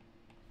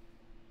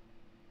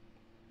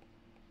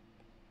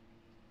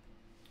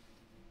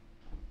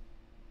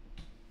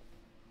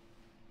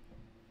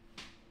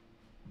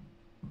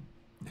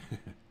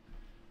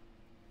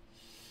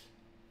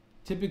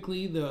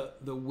 Typically, the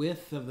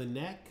width of the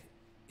neck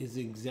is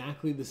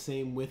exactly the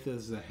same width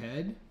as the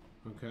head,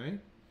 okay?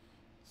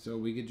 So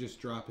we could just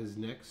drop his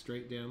neck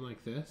straight down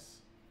like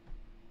this.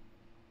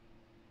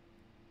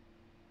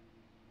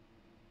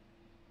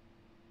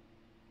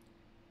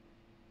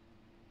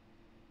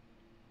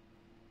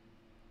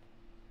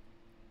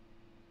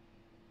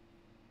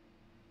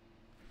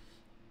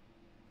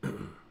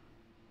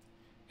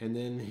 And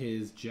then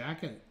his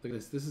jacket, look at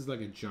this. This is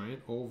like a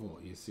giant oval.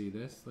 You see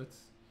this?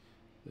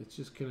 Let's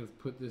just kind of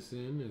put this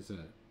in as a...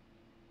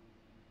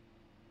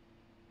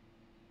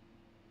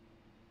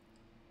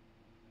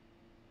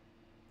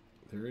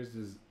 There's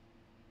his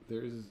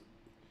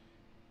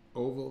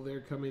oval there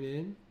coming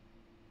in.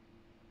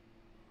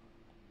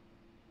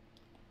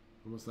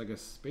 Almost like a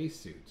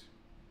spacesuit.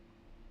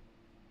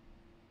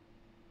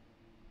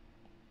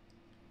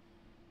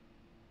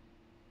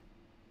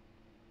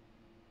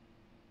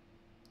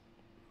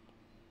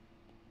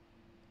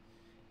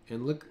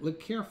 And look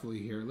carefully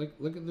here.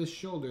 Look at this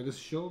shoulder. This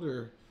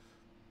shoulder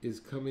is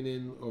coming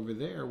in over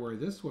there, where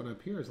this one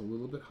up here is a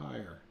little bit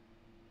higher.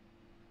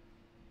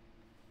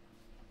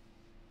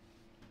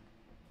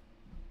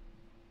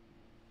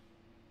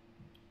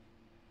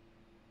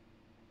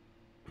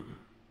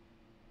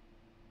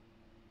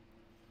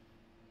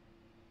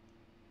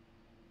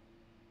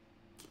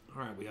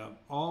 All right, we have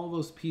all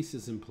those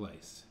pieces in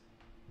place.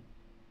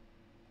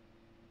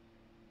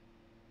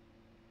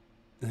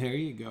 There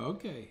you go.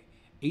 Okay.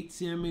 8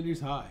 centimeters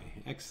high.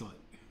 Excellent.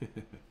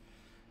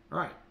 All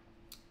right,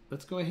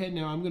 let's go ahead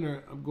now. I'm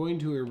going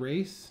to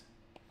erase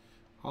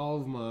all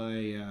of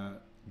my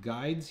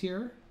guides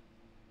here.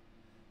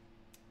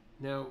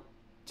 Now,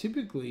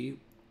 typically,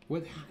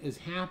 what is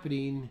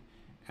happening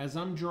as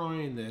I'm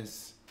drawing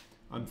this,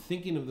 I'm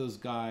thinking of those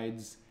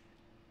guides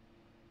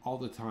all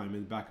the time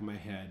in the back of my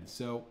head.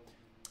 So,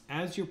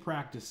 as you're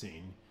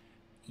practicing,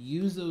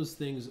 use those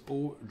things,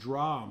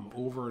 draw them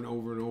over and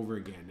over and over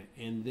again,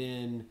 and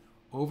then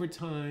over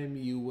time,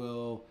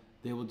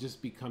 they will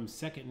just become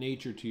second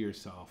nature to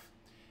yourself,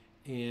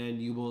 and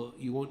you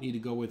won't need to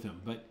go with them.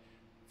 But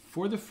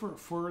for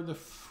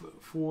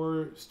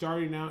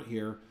starting out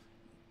here,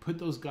 put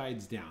those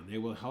guides down. They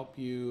will help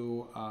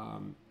you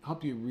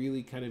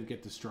really kind of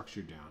get the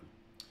structure down.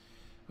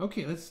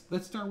 Okay,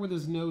 let's start with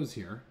his nose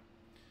here,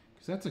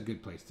 because that's a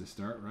good place to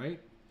start,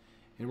 right?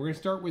 And we're going to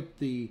start with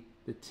the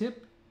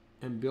tip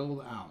and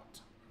build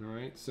out. All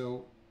right,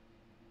 so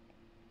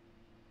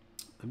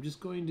I'm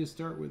just going to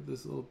start with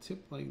this little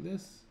tip like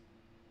this.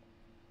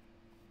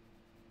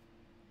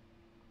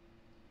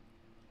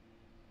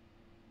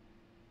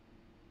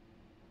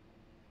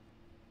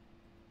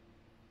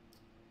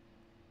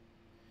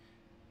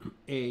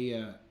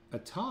 A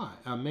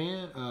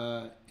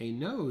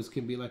nose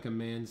can be like a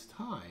man's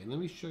tie. Let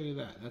me show you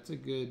that.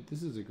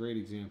 This is a great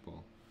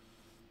example.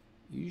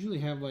 You usually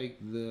have like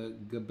the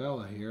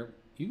gabella here.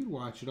 You could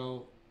watch it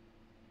all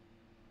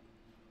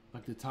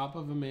like the top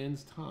of a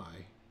man's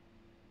tie.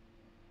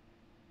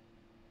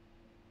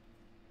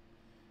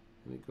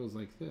 And it goes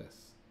like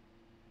this.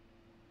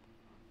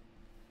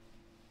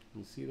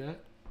 You see that?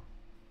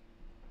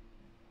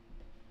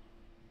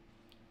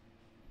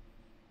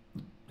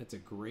 That's a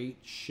great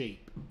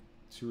shape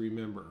to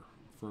remember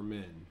for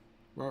men,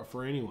 or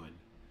for anyone.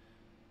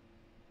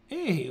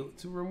 Hey,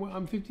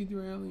 I'm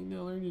 53, I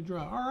now learn to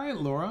draw. All right,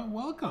 Laura,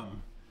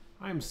 welcome.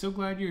 I'm so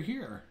glad you're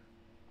here.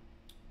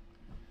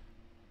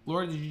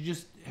 Laura,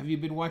 have you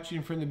been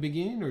watching from the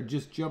beginning or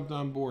just jumped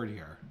on board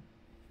here?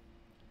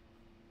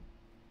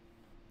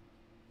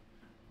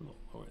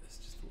 Oh, it's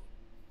just a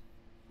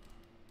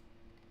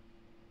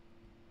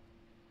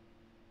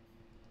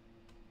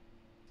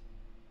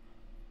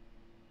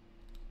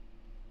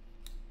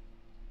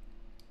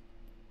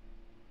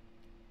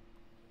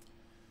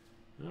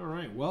little. All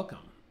right, welcome.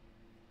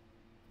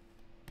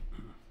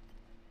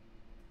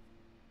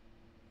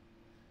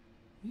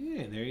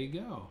 Yeah, there you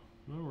go.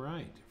 All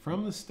right,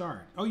 from the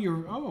start. Oh,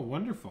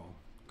 wonderful.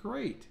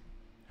 Great.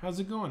 How's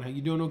it going? How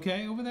you doing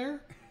okay over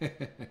there?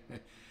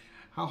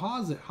 How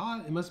hot is it?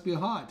 Hot? It must be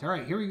hot. All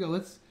right, here we go.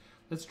 Let's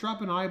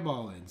drop an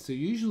eyeball in. So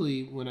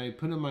usually when I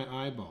put in my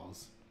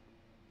eyeballs,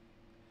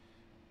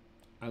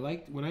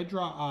 when I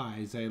draw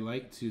eyes, I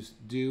like to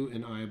do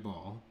an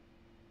eyeball.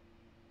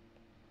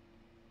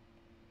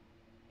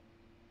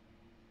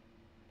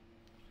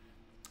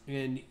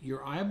 And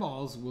your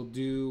eyeballs will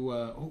do,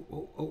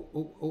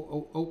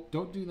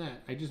 don't do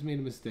that. I just made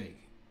a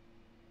mistake.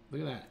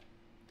 Look at that.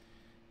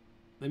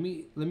 Let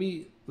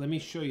me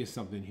show you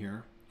something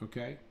here,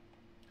 okay?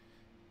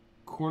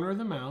 Corner of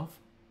the mouth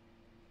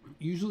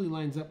usually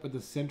lines up with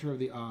the center of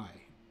the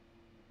eye.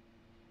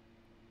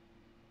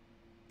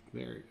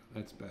 There you go,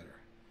 that's better.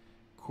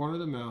 Corner of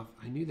the mouth,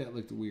 I knew that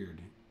looked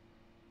weird.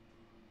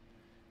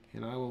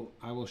 And I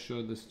will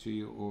show this to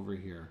you over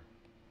here.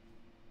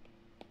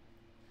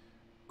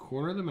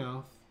 Corner of the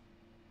mouth.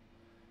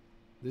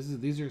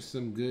 These are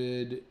some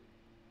good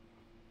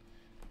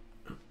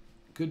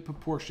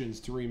proportions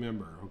to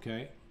remember,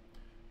 okay?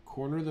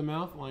 Corner of the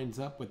mouth lines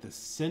up with the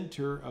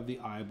center of the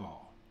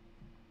eyeball.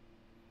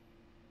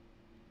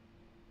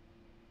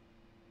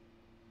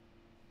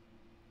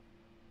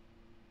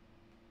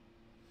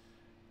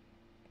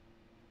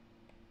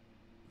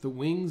 The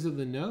wings of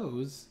the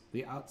nose,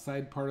 the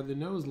outside part of the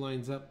nose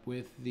lines up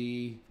with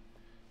the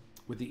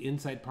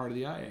inside part of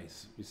the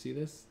eyes. You see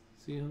this?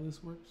 See how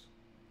this works?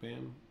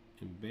 Bam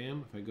and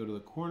bam. If I go to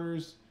the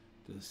corners,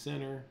 to the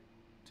center,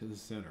 to the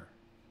center.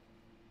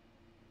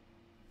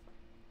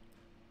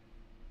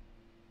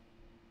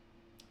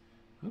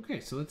 Okay,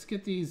 so let's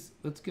get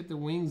the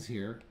wings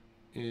here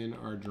in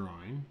our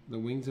drawing. The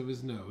wings of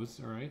his nose,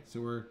 all right?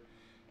 So we're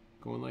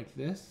going like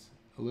this,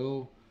 a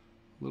little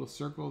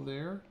circle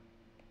there,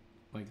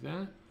 like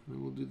that,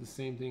 and we'll do the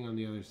same thing on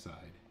the other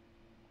side.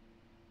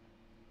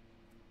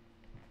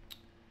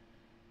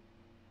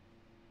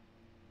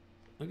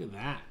 Look at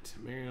that.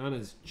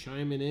 Mariana's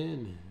chiming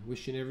in,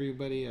 wishing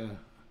everybody a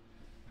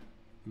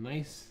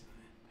nice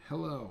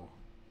hello.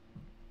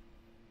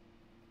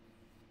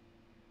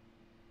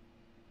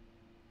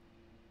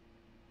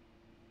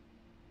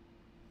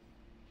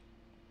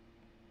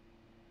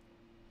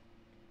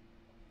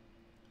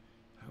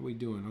 How are we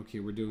doing? Okay,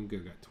 we're doing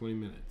good. Got 20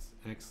 minutes.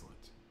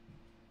 Excellent.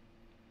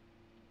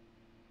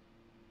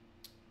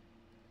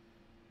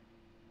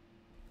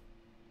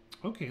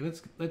 Okay,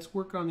 let's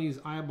work on these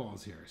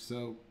eyeballs here.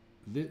 So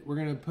we're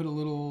gonna put a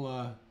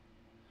little.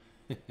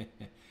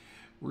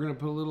 We're gonna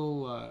put a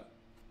little.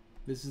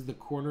 This is the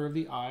corner of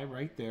the eye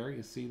right there.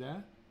 You see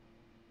that?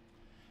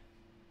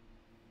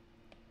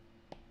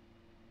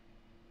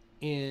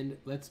 And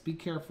let's be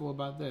careful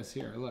about this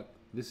here. Look,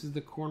 this is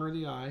the corner of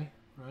the eye,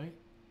 right?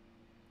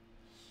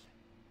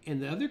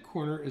 And the other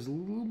corner is a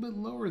little bit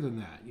lower than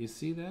that. You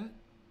see that?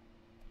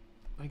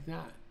 Like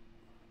that.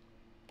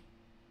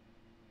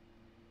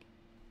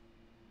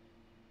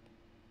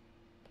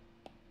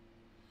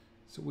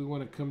 So we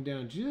want to come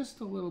down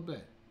just a little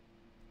bit.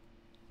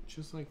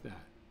 Just like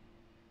that.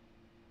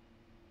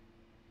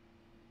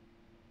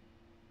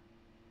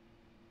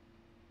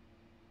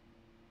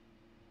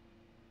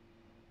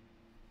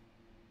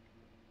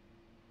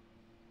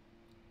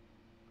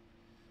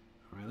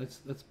 All right,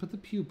 let's put the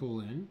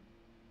pupil in.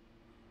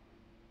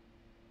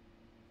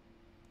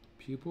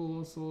 Pupil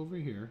also over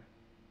here.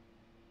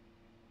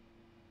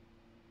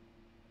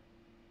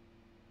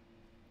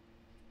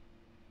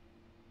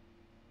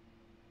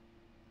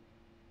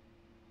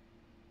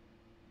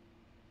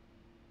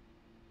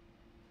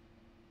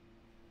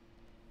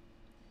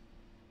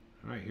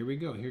 All right, here we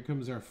go. Here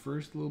comes our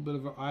first little bit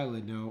of our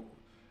eyelid. Now,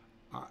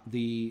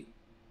 the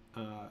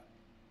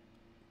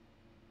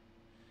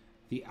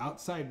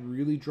outside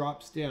really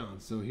drops down.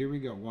 So here we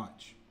go.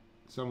 Watch.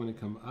 So I'm going to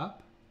come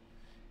up,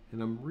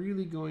 and I'm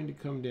really going to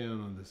come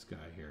down on this guy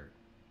here.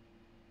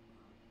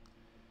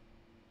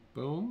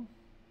 Boom.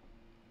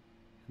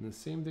 And the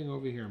same thing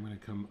over here. I'm going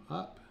to come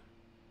up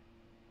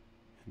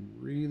and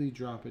really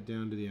drop it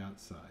down to the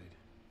outside.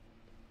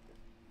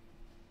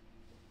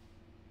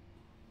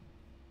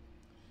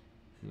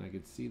 And I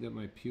can see that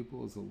my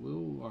pupil is a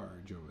little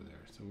large over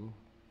there. So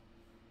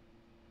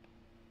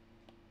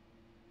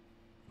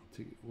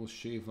we'll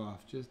shave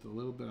off just a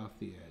little bit off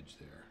the edge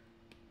there.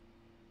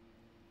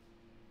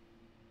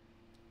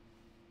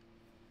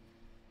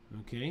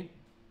 Okay.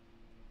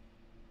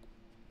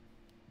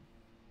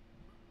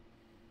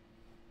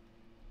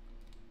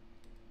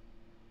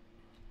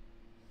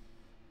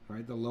 All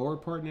right, the lower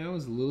part now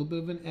is a little bit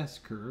of an S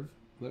curve.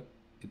 Look,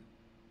 a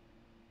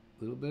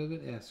little bit of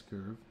an S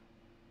curve.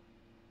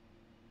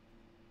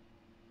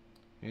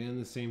 And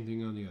the same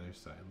thing on the other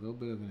side, a little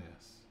bit of an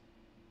S.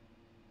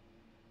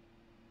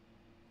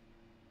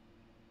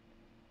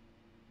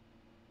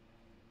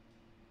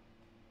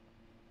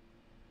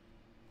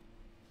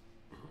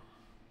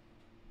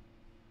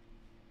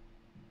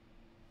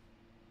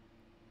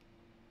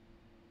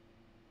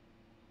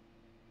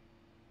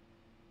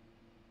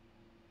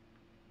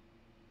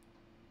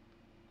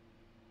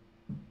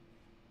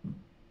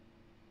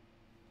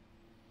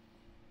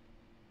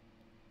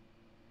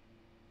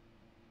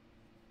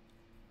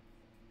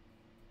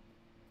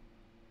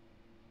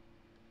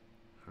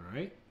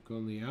 go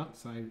on the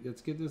outside.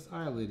 Let's get this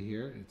eyelid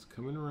here. It's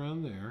coming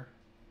around there.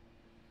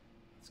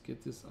 Let's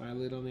get this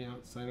eyelid on the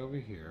outside over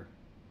here.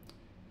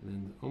 And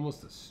then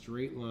almost a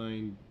straight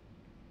line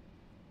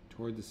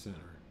toward the center.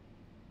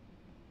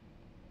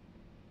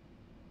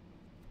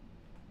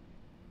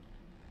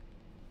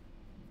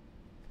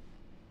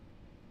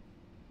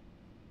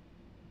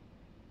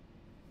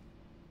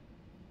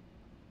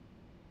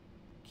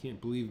 Can't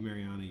believe,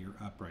 Mariana, you're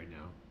up right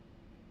now.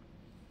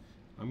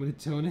 I'm going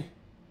to tone it.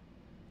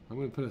 I'm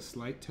going to put a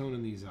slight tone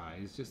in these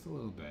eyes, just a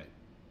little bit.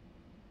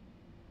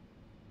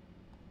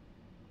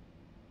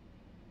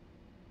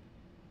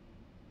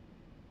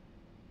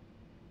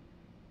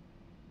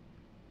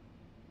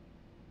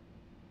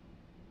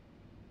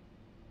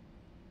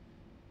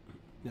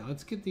 Now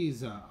let's get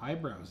these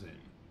eyebrows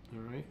in.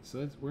 All right,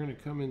 so we're going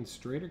to come in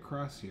straight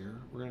across here.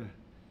 We're going to,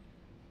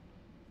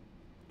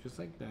 just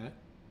like that.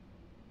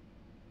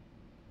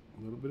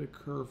 A little bit of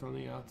curve on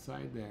the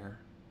outside there.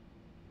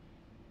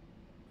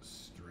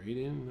 Straight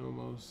in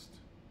almost.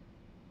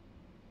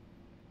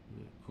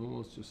 And it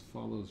almost just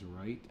follows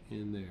right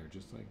in there,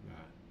 just like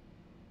that.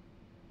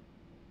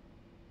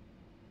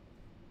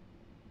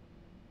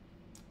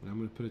 And I'm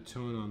going to put a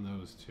tone on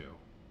those too.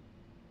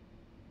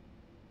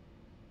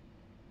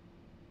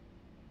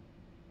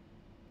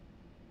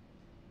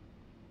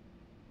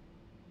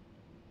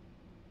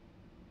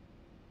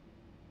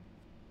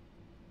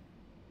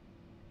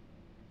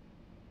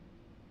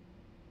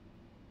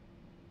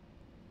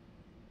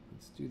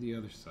 Let's do the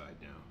other side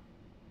now.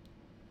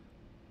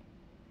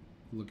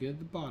 Look at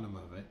the bottom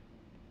of it.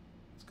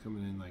 It's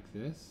coming in like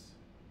this.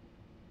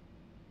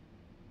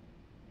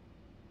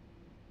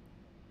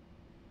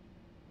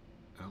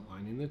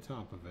 Outlining the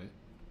top of it.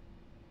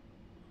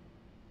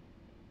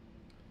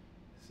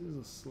 This is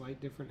a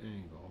slight different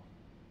angle.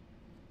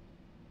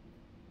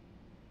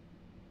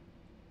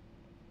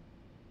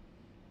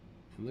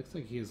 It looks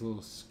like he has a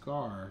little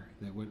scar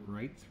that went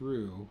right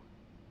through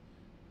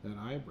that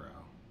eyebrow.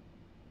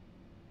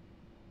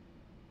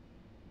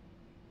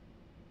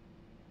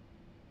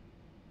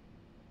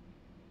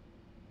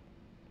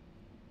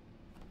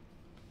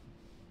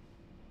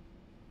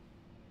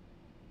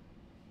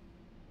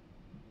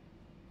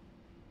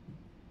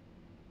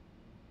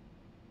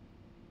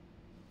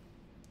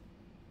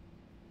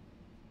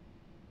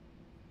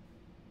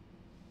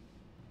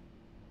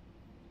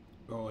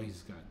 Oh,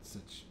 he's got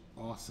such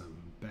awesome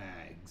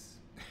bags.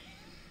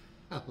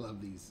 I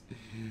love these.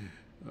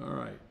 All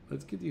right,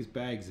 let's get these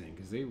bags in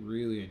because they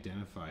really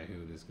identify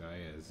who this guy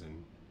is,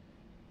 and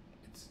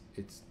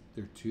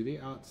they're to the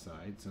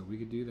outside, so we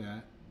could do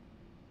that.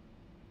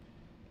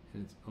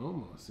 And it's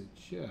almost, it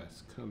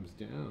just comes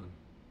down.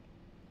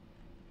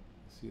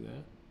 See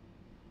that?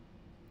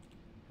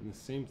 And the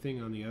same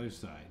thing on the other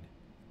side.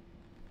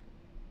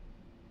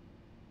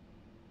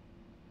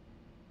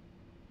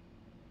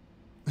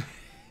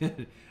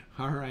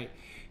 All right,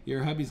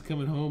 your hubby's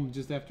coming home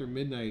just after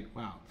midnight.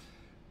 Wow.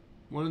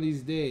 One of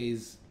these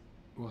days,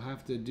 we'll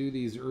have to do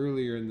these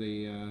earlier in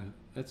the,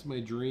 that's my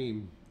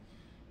dream,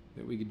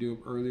 that we could do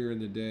them earlier in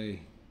the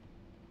day.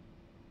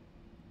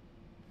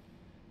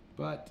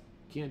 But,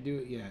 can't do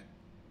it yet.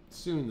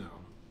 Soon, though.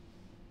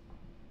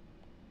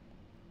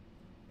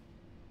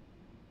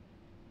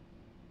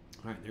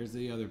 All right, there's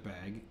the other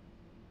bag.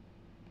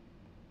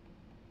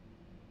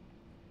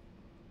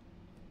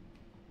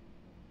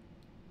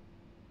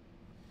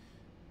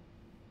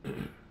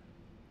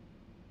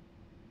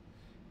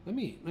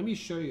 Let me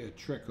show you a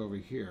trick over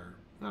here.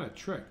 Not a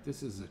trick,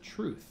 this is a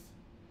truth.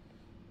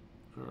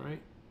 All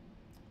right.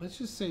 Let's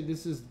just say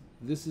this is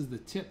the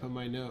tip of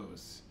my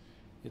nose.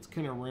 It's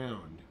kind of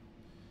round.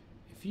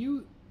 If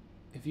you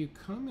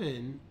come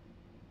in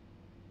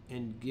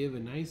and give a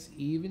nice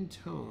even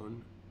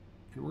tone,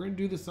 and we're going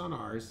to do this on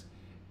ours,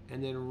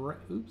 and then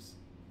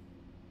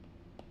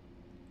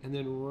and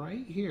then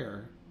right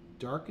here,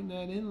 darken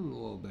that in a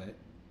little bit.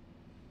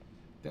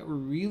 That will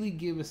really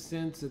give a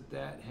sense that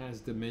that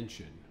has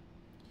dimension.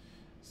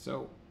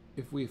 So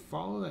if we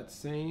follow that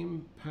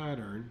same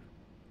pattern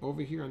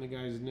over here on the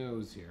guy's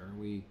nose here, and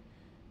we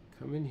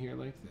come in here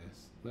like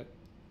this, let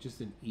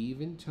just an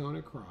even tone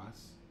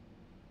across,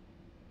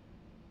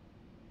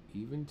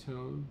 even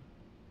tone.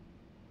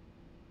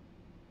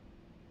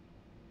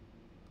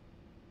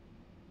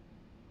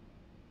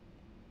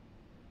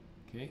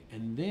 Okay,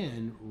 and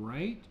then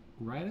right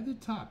at the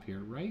top here,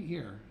 right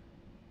here,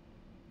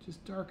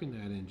 just darken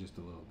that in just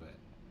a little bit.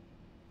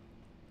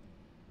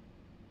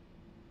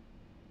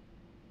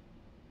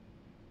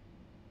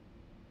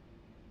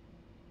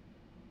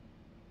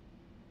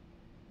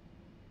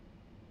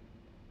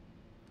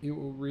 It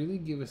will really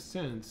give a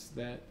sense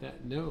that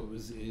that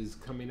nose is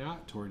coming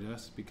out toward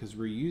us because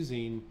we're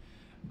using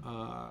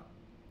a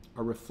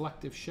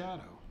reflective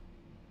shadow.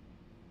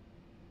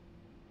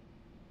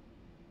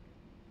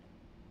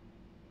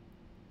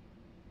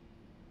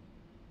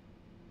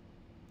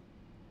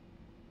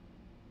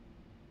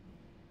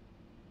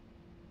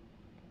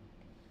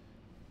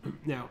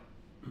 Now,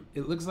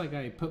 it looks like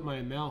I put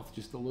my mouth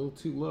just a little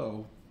too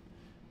low,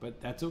 but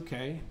that's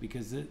okay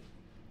because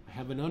I I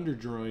have an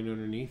underdrawing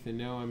underneath, and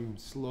now I'm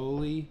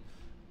slowly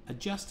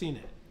adjusting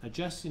it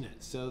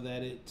so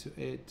that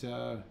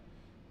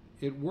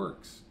it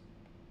works.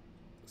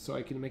 So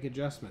I can make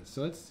adjustments.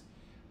 So let's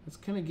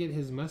kind of get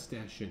his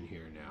mustache in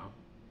here now.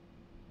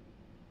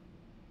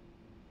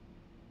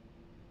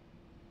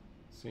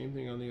 Same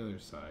thing on the other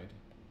side.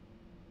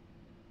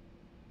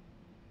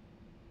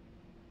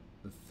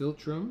 The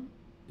philtrum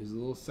is a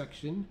little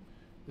section,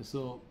 this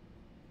little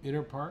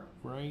inner part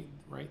right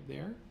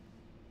there.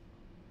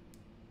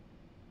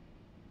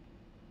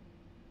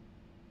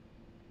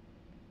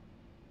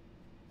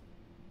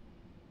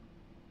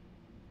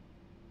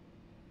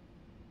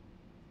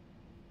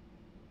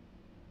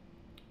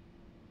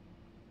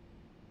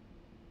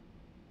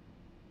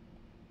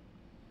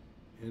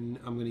 And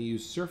I'm going to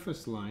use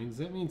surface lines.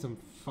 That means I'm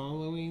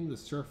following the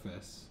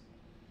surface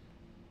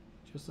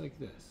just like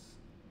this.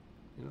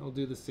 And I'll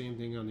do the same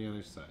thing on the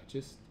other side.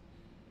 Just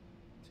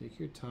take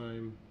your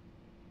time.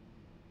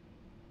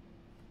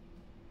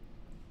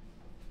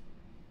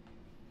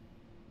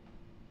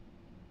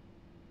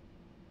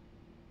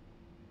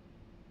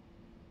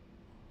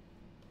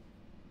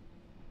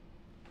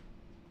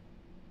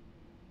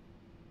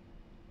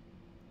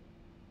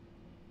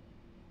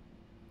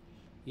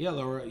 Yeah,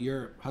 Laura,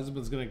 your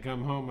husband's going to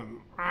come home and,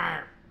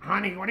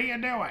 honey, what are you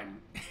doing?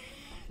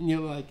 And you're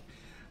like,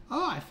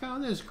 oh, I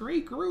found this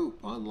great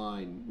group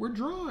online. We're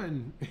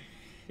drawing.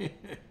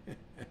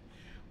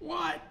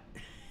 What?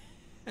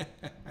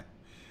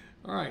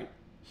 All right.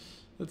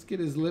 Let's get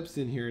his lips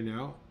in here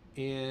now.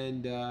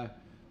 And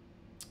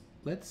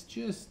let's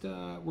just,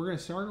 we're going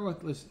to start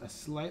with a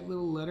slight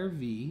little letter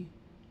V.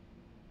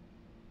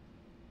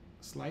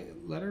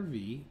 Slight letter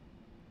V.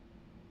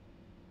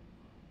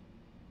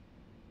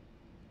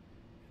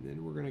 And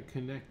then we're going to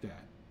connect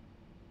that.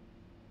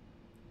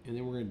 And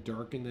then we're going to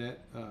darken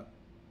that up.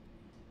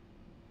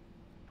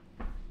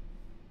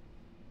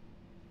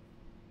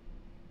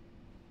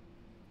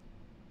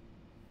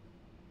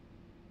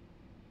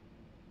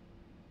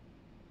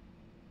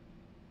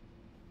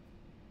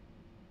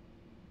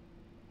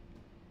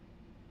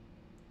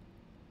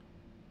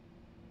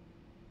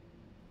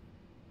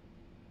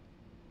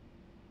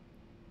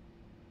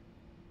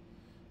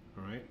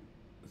 All right,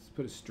 let's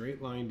put a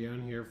straight line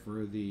down here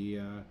for the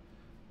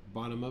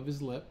bottom of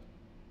his lip.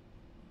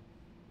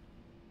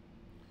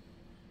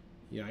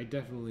 Yeah, I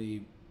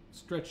definitely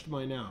stretched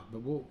mine out, but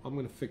I'm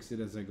going to fix it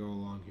as I go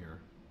along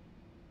here.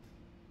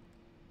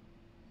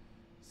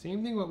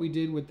 Same thing what we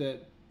did with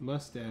that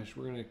mustache.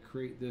 We're going to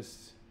create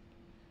this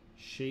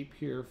shape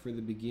here for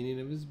the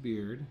beginning of his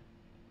beard.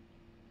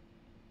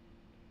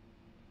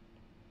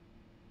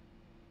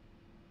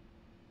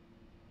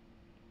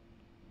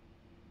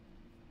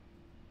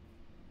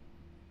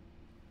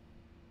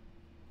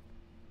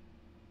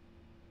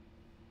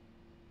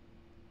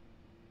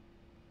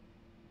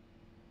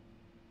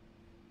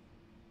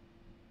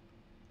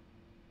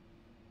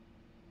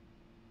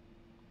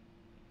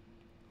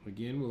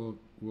 Again,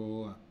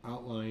 we'll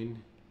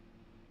outline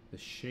the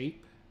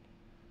shape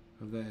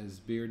of his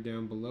beard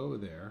down below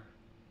there.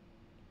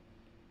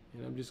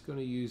 And I'm just going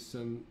to use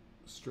some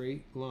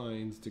straight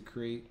lines to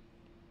create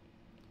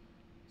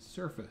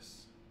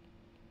surface.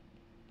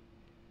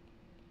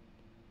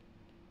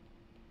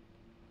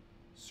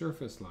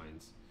 Surface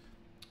lines.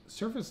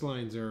 Surface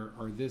lines are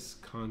this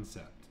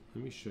concept.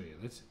 Let me show you.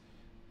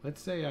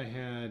 Let's say I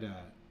had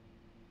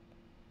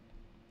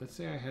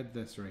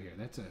this right here.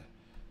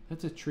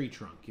 That's a tree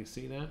trunk. You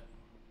see that?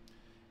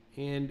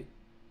 And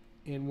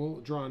we'll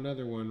draw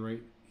another one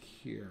right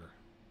here.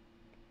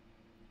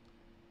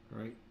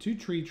 All right, two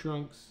tree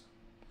trunks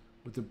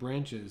with the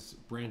branches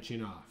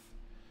branching off.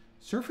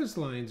 Surface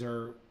lines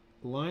are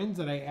lines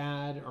that I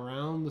add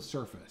around the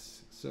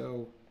surface.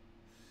 So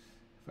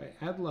if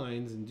I add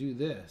lines and do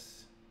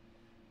this,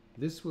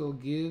 this will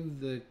give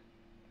the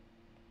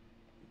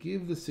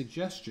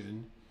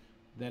suggestion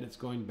that it's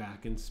going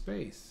back in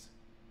space.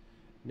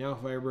 Now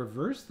if I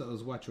reverse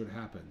those, watch what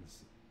happens.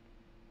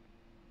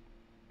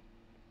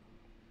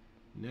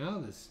 Now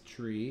this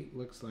tree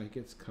looks like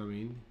it's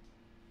coming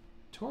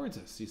towards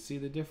us. You see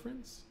the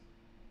difference?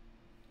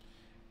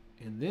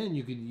 And then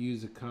you could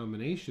use a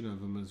combination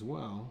of them as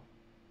well.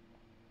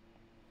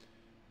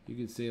 You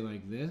could say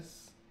like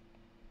this.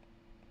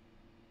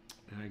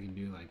 And I can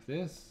do like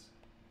this.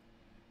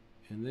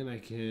 And then I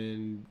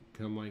can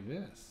come like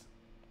this.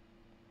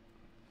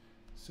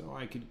 So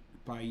I could,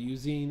 by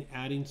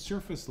adding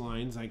surface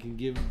lines, I can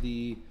give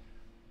the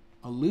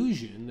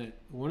illusion that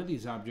one of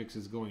these objects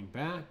is going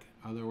back,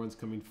 other one's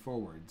coming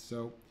forward.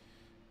 So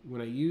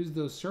when I use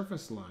those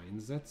surface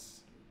lines,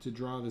 that's to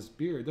draw this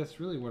beard. That's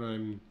really what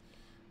I'm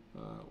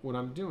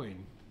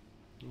doing.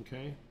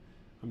 Okay,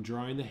 I'm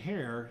drawing the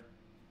hair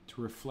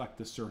to reflect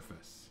the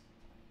surface.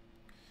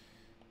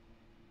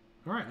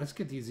 All right, let's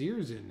get these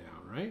ears in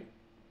now, right?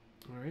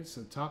 All right,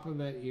 so top of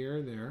that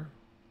ear there.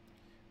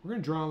 We're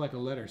going to draw like a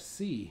letter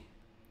C,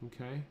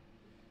 okay?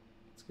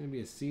 It's going to be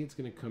a C. It's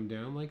going to come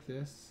down like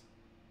this.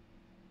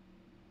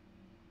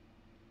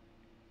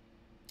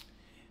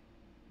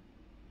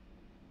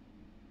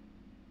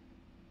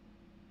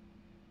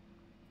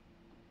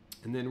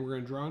 And then we're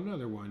going to draw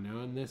another one now,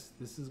 and this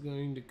is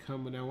going to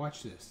come. Now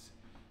watch this.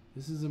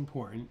 This is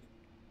important.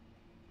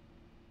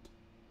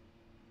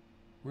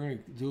 We're going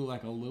to do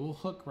like a little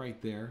hook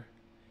right there,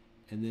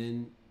 and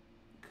then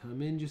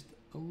come in just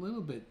a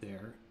little bit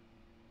there.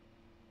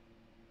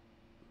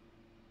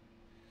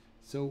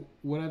 So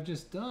what I've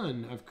just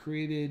done, I've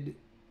created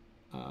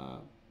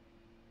an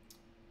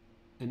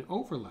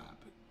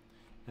overlap,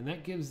 and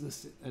that gives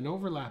this, an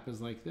overlap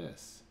is like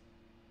this.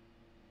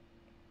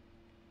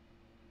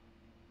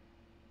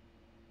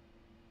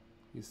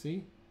 You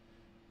see?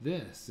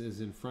 This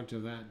is in front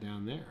of that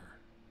down there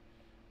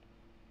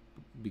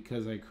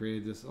because I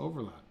created this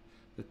overlap.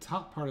 The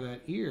top part of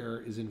that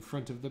ear is in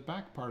front of the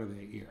back part of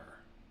the ear.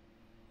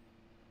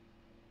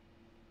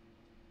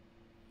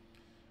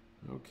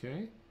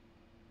 Okay,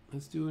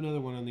 let's do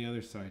another one on the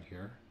other side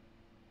here.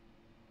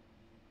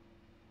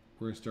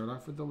 We're going to start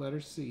off with the letter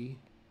C.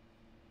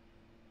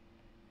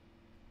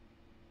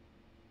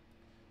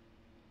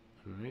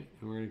 All right,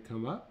 and we're going to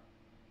come up.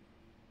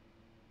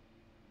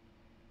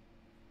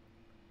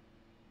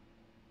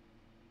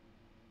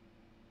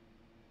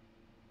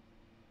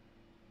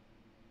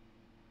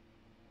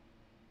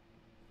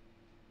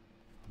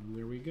 And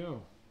there we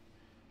go.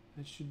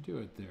 That should do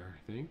it there,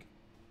 I think.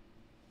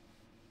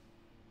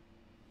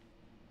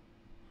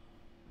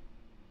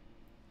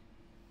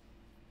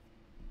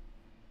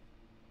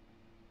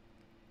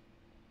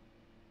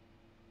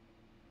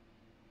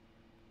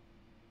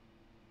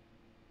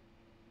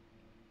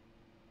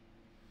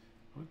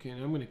 Okay,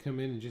 now I'm going to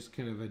come in and just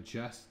kind of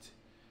adjust,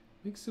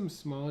 make some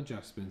small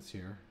adjustments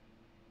here.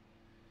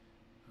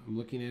 I'm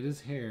looking at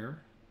his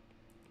hair.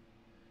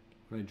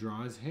 When I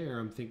draw his hair,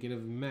 I'm thinking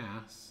of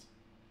mass,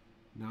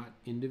 not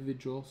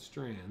individual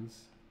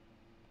strands.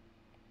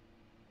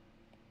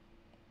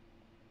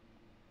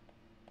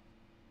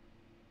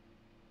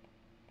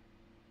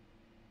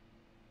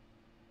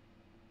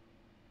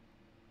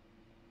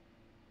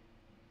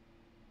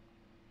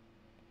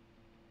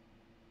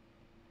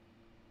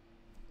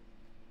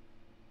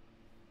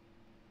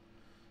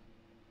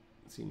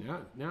 See,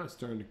 now it's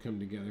starting to come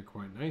together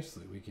quite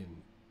nicely. We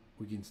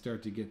can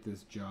start to get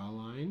this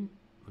jawline.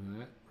 Look at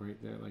that,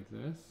 right there, like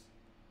this.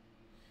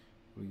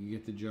 We can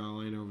get the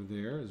jawline over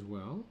there as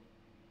well.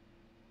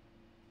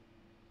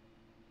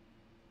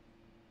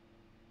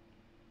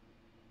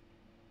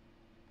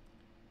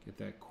 Get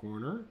that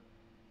corner.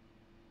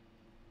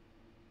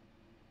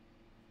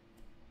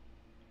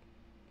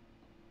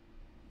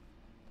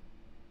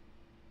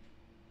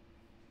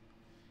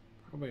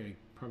 I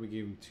probably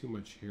gave him too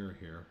much hair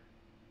here.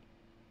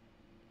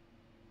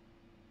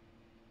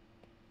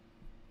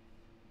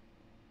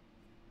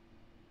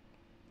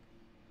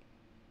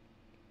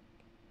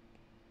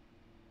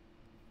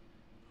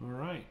 All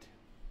right.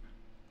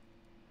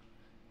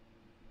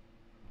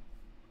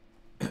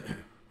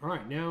 All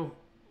right, now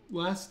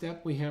last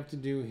step we have to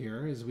do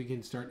here is we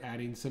can start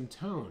adding some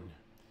tone.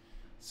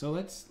 So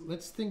let's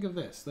think of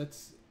this.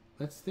 Let's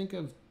think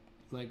of,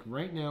 like,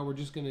 right now we're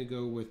just going to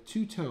go with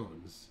two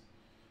tones.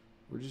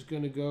 We're just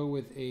going to go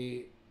with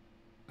a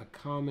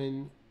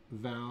common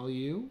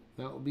value.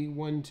 That will be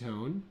one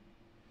tone,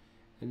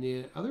 and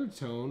the other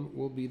tone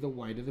will be the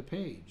white of the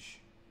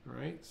page. All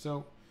right,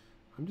 so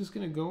I'm just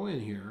going to go in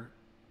here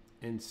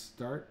and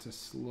start to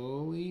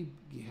slowly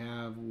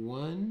have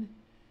one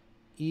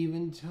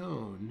even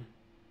tone.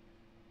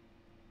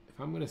 If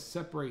I'm going to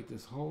separate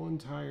this whole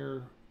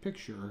entire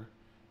picture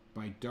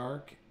by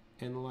dark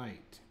and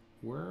light,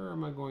 where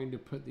am I going to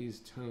put these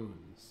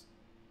tones?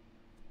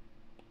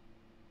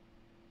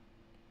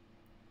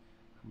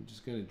 I'm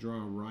just going to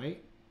draw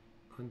right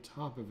on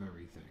top of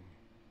everything.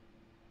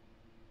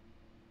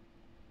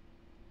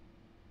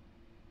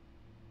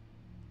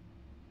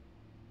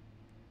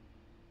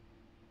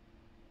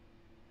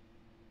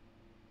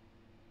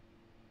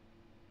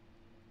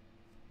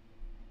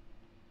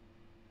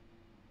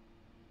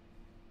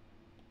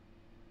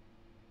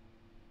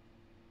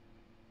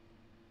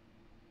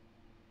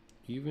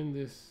 Even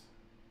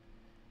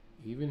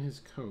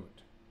his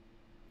coat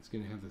is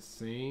going to have the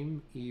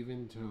same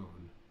even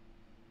tone.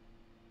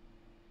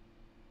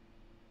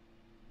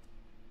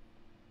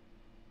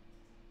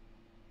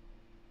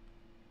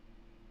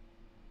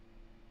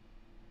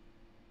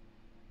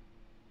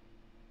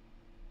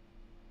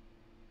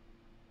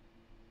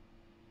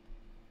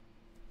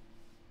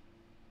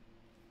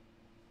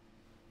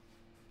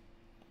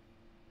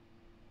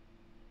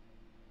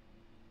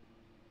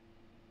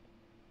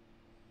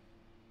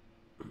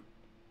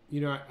 You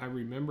know, I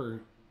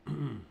remember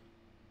I'm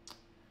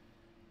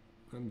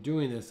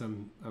doing this.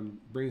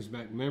 Brings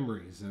back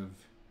memories of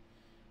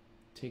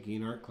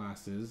taking art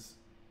classes.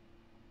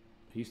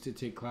 I used to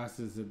take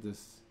classes at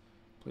this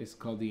place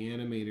called the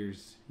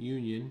Animators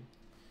Union.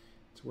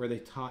 It's where they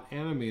taught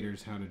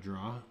animators how to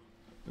draw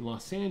in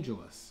Los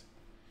Angeles.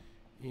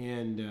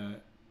 And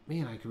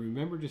man, I can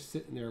remember just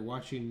sitting there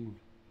watching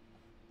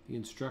the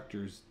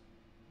instructors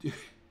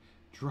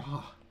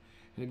draw.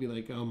 And I'd be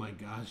like, oh my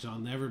gosh, I'll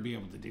never be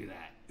able to do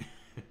that.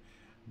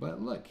 But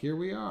look, here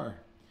we are.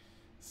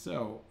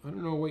 So, I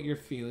don't know what you're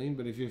feeling,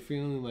 but if you're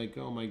feeling like,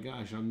 oh my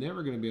gosh, I'm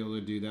never going to be able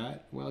to do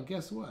that, well,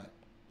 guess what?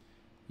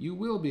 You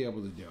will be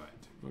able to do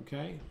it,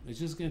 okay? It's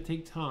just going to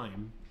take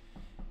time,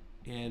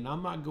 and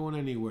I'm not going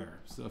anywhere.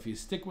 So if you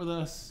stick with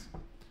us,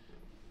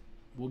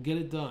 we'll get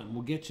it done.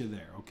 We'll get you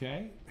there,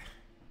 okay?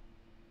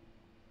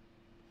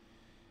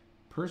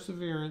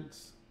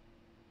 Perseverance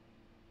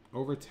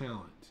over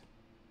talent.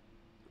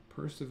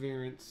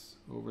 Perseverance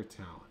over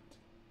talent.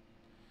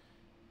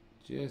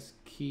 Just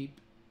keep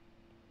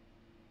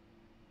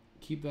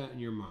that in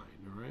your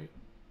mind, all right?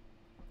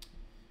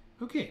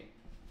 Okay,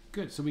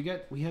 good. So we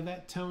have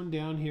that tone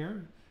down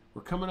here.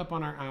 We're coming up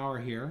on our hour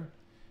here.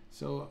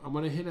 So I'm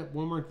going to hit up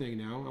one more thing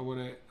now.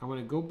 I want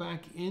to go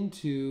back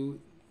into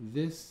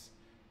this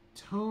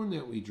tone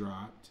that we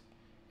dropped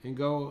and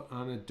go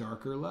on a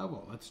darker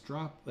level.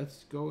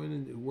 Let's go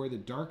in where the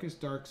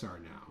darkest darks are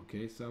now,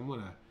 okay? So I'm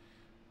going to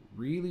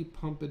really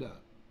pump it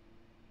up.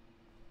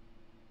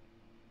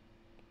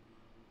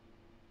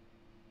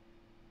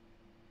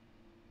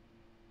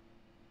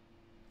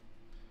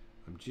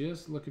 I'm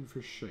just looking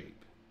for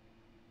shape.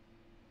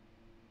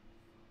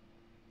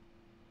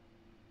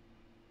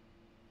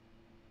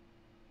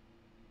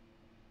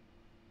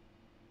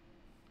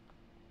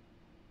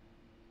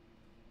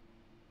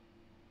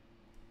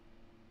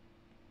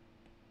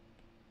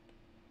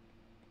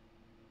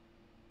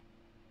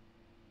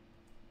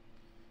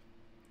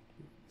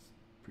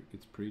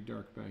 It's pretty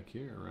dark back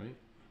here, right?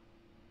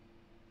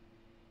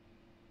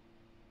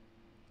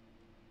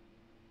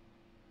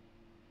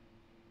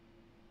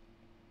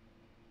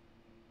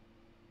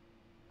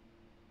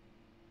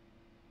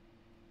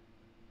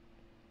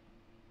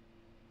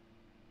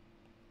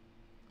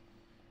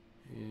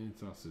 And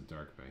it's also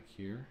dark back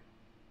here.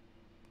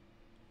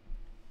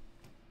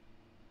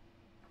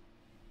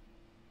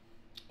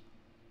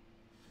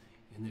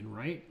 And then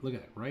look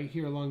at it, right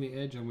here along the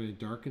edge, I'm going to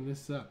darken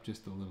this up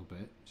just a little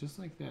bit, just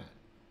like that.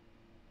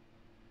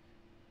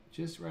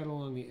 Just right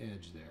along the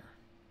edge there.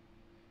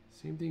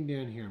 Same thing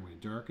down here, I'm going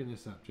to darken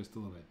this up just a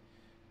little bit.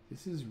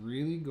 This is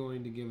really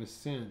going to give a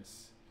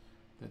sense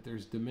that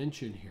there's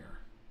dimension here.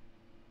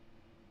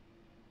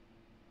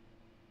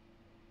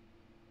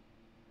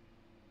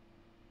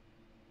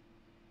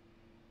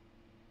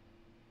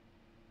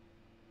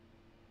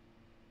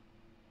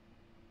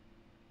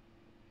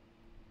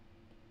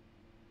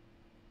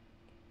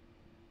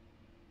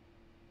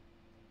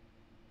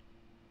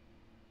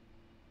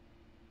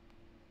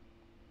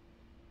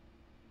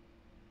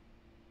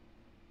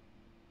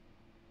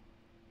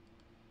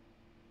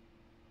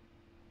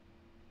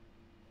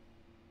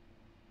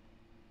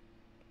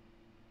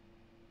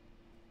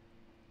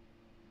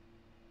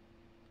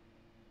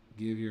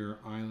 Give your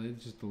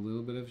eyelids just a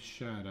little bit of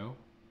shadow.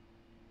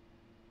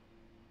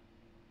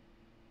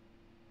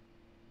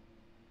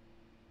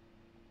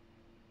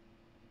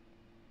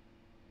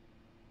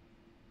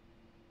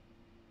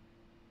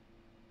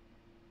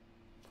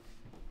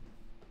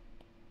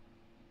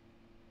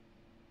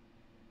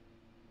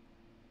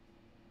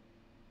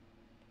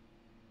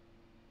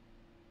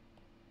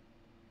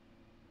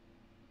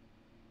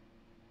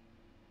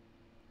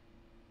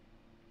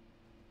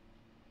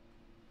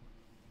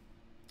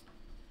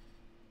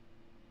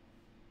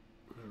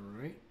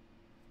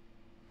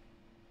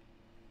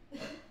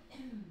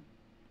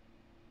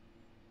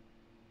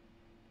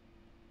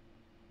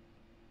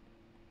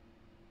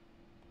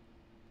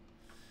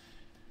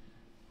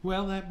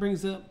 Well, that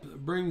brings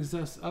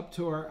us up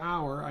to our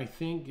hour. I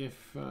think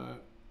I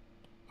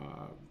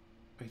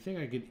think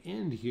I could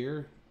end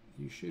here.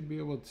 You should be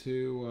able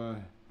to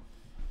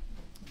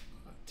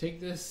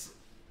take this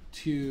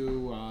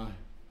to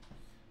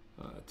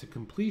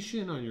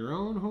completion on your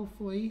own,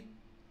 hopefully.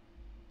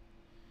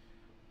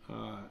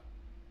 You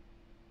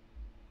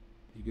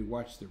could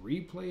watch the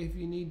replay if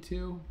you need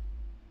to.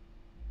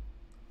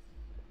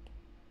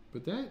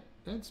 But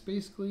that's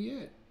basically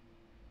it.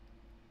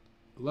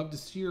 Love to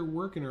see your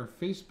work in our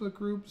Facebook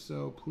group,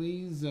 so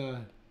please,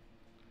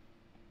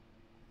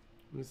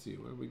 let's see,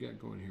 what do we got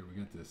going here? We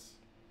got this.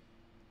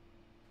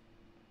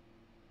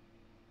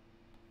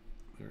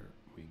 There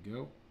we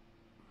go.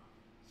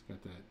 It's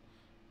got that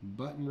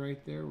button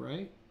right there,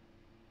 right?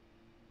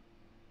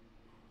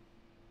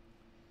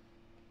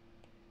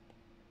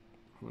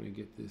 I want to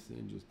get this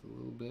in just a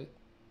little bit.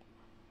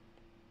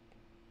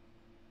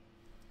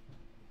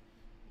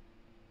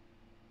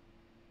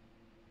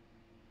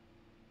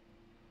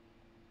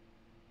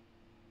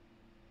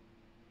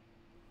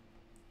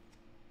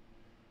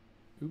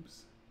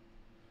 Oops.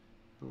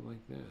 I don't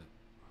like that.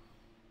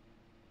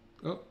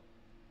 Oh.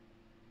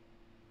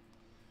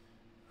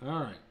 All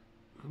right.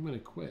 I'm going to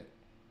quit.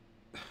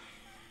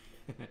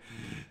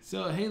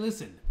 So, hey,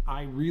 listen.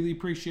 I really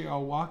appreciate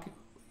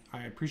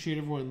I appreciate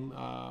everyone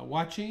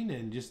watching,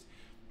 and just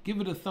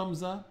give it a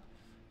thumbs up.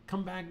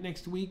 Come back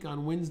next week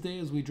on Wednesday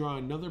as we draw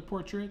another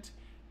portrait.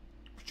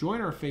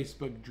 Join our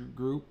Facebook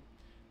group.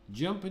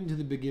 Jump into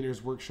the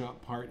Beginner's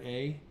Workshop Part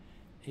A.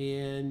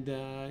 And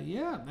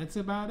yeah, that's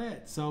about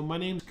it. So my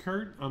name's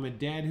Kurt. I'm a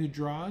dad who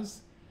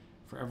draws.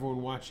 For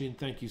everyone watching,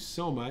 thank you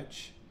so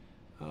much.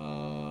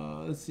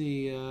 Let's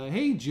see.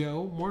 Hey,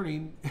 Joe.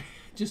 Morning.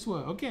 Just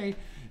what? Okay.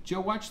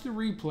 Joe, watch the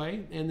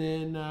replay and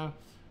then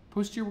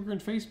post your work on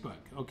Facebook.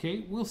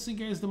 Okay. We'll see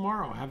you guys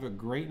tomorrow. Have a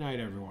great night,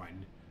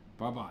 everyone.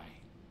 Bye-bye.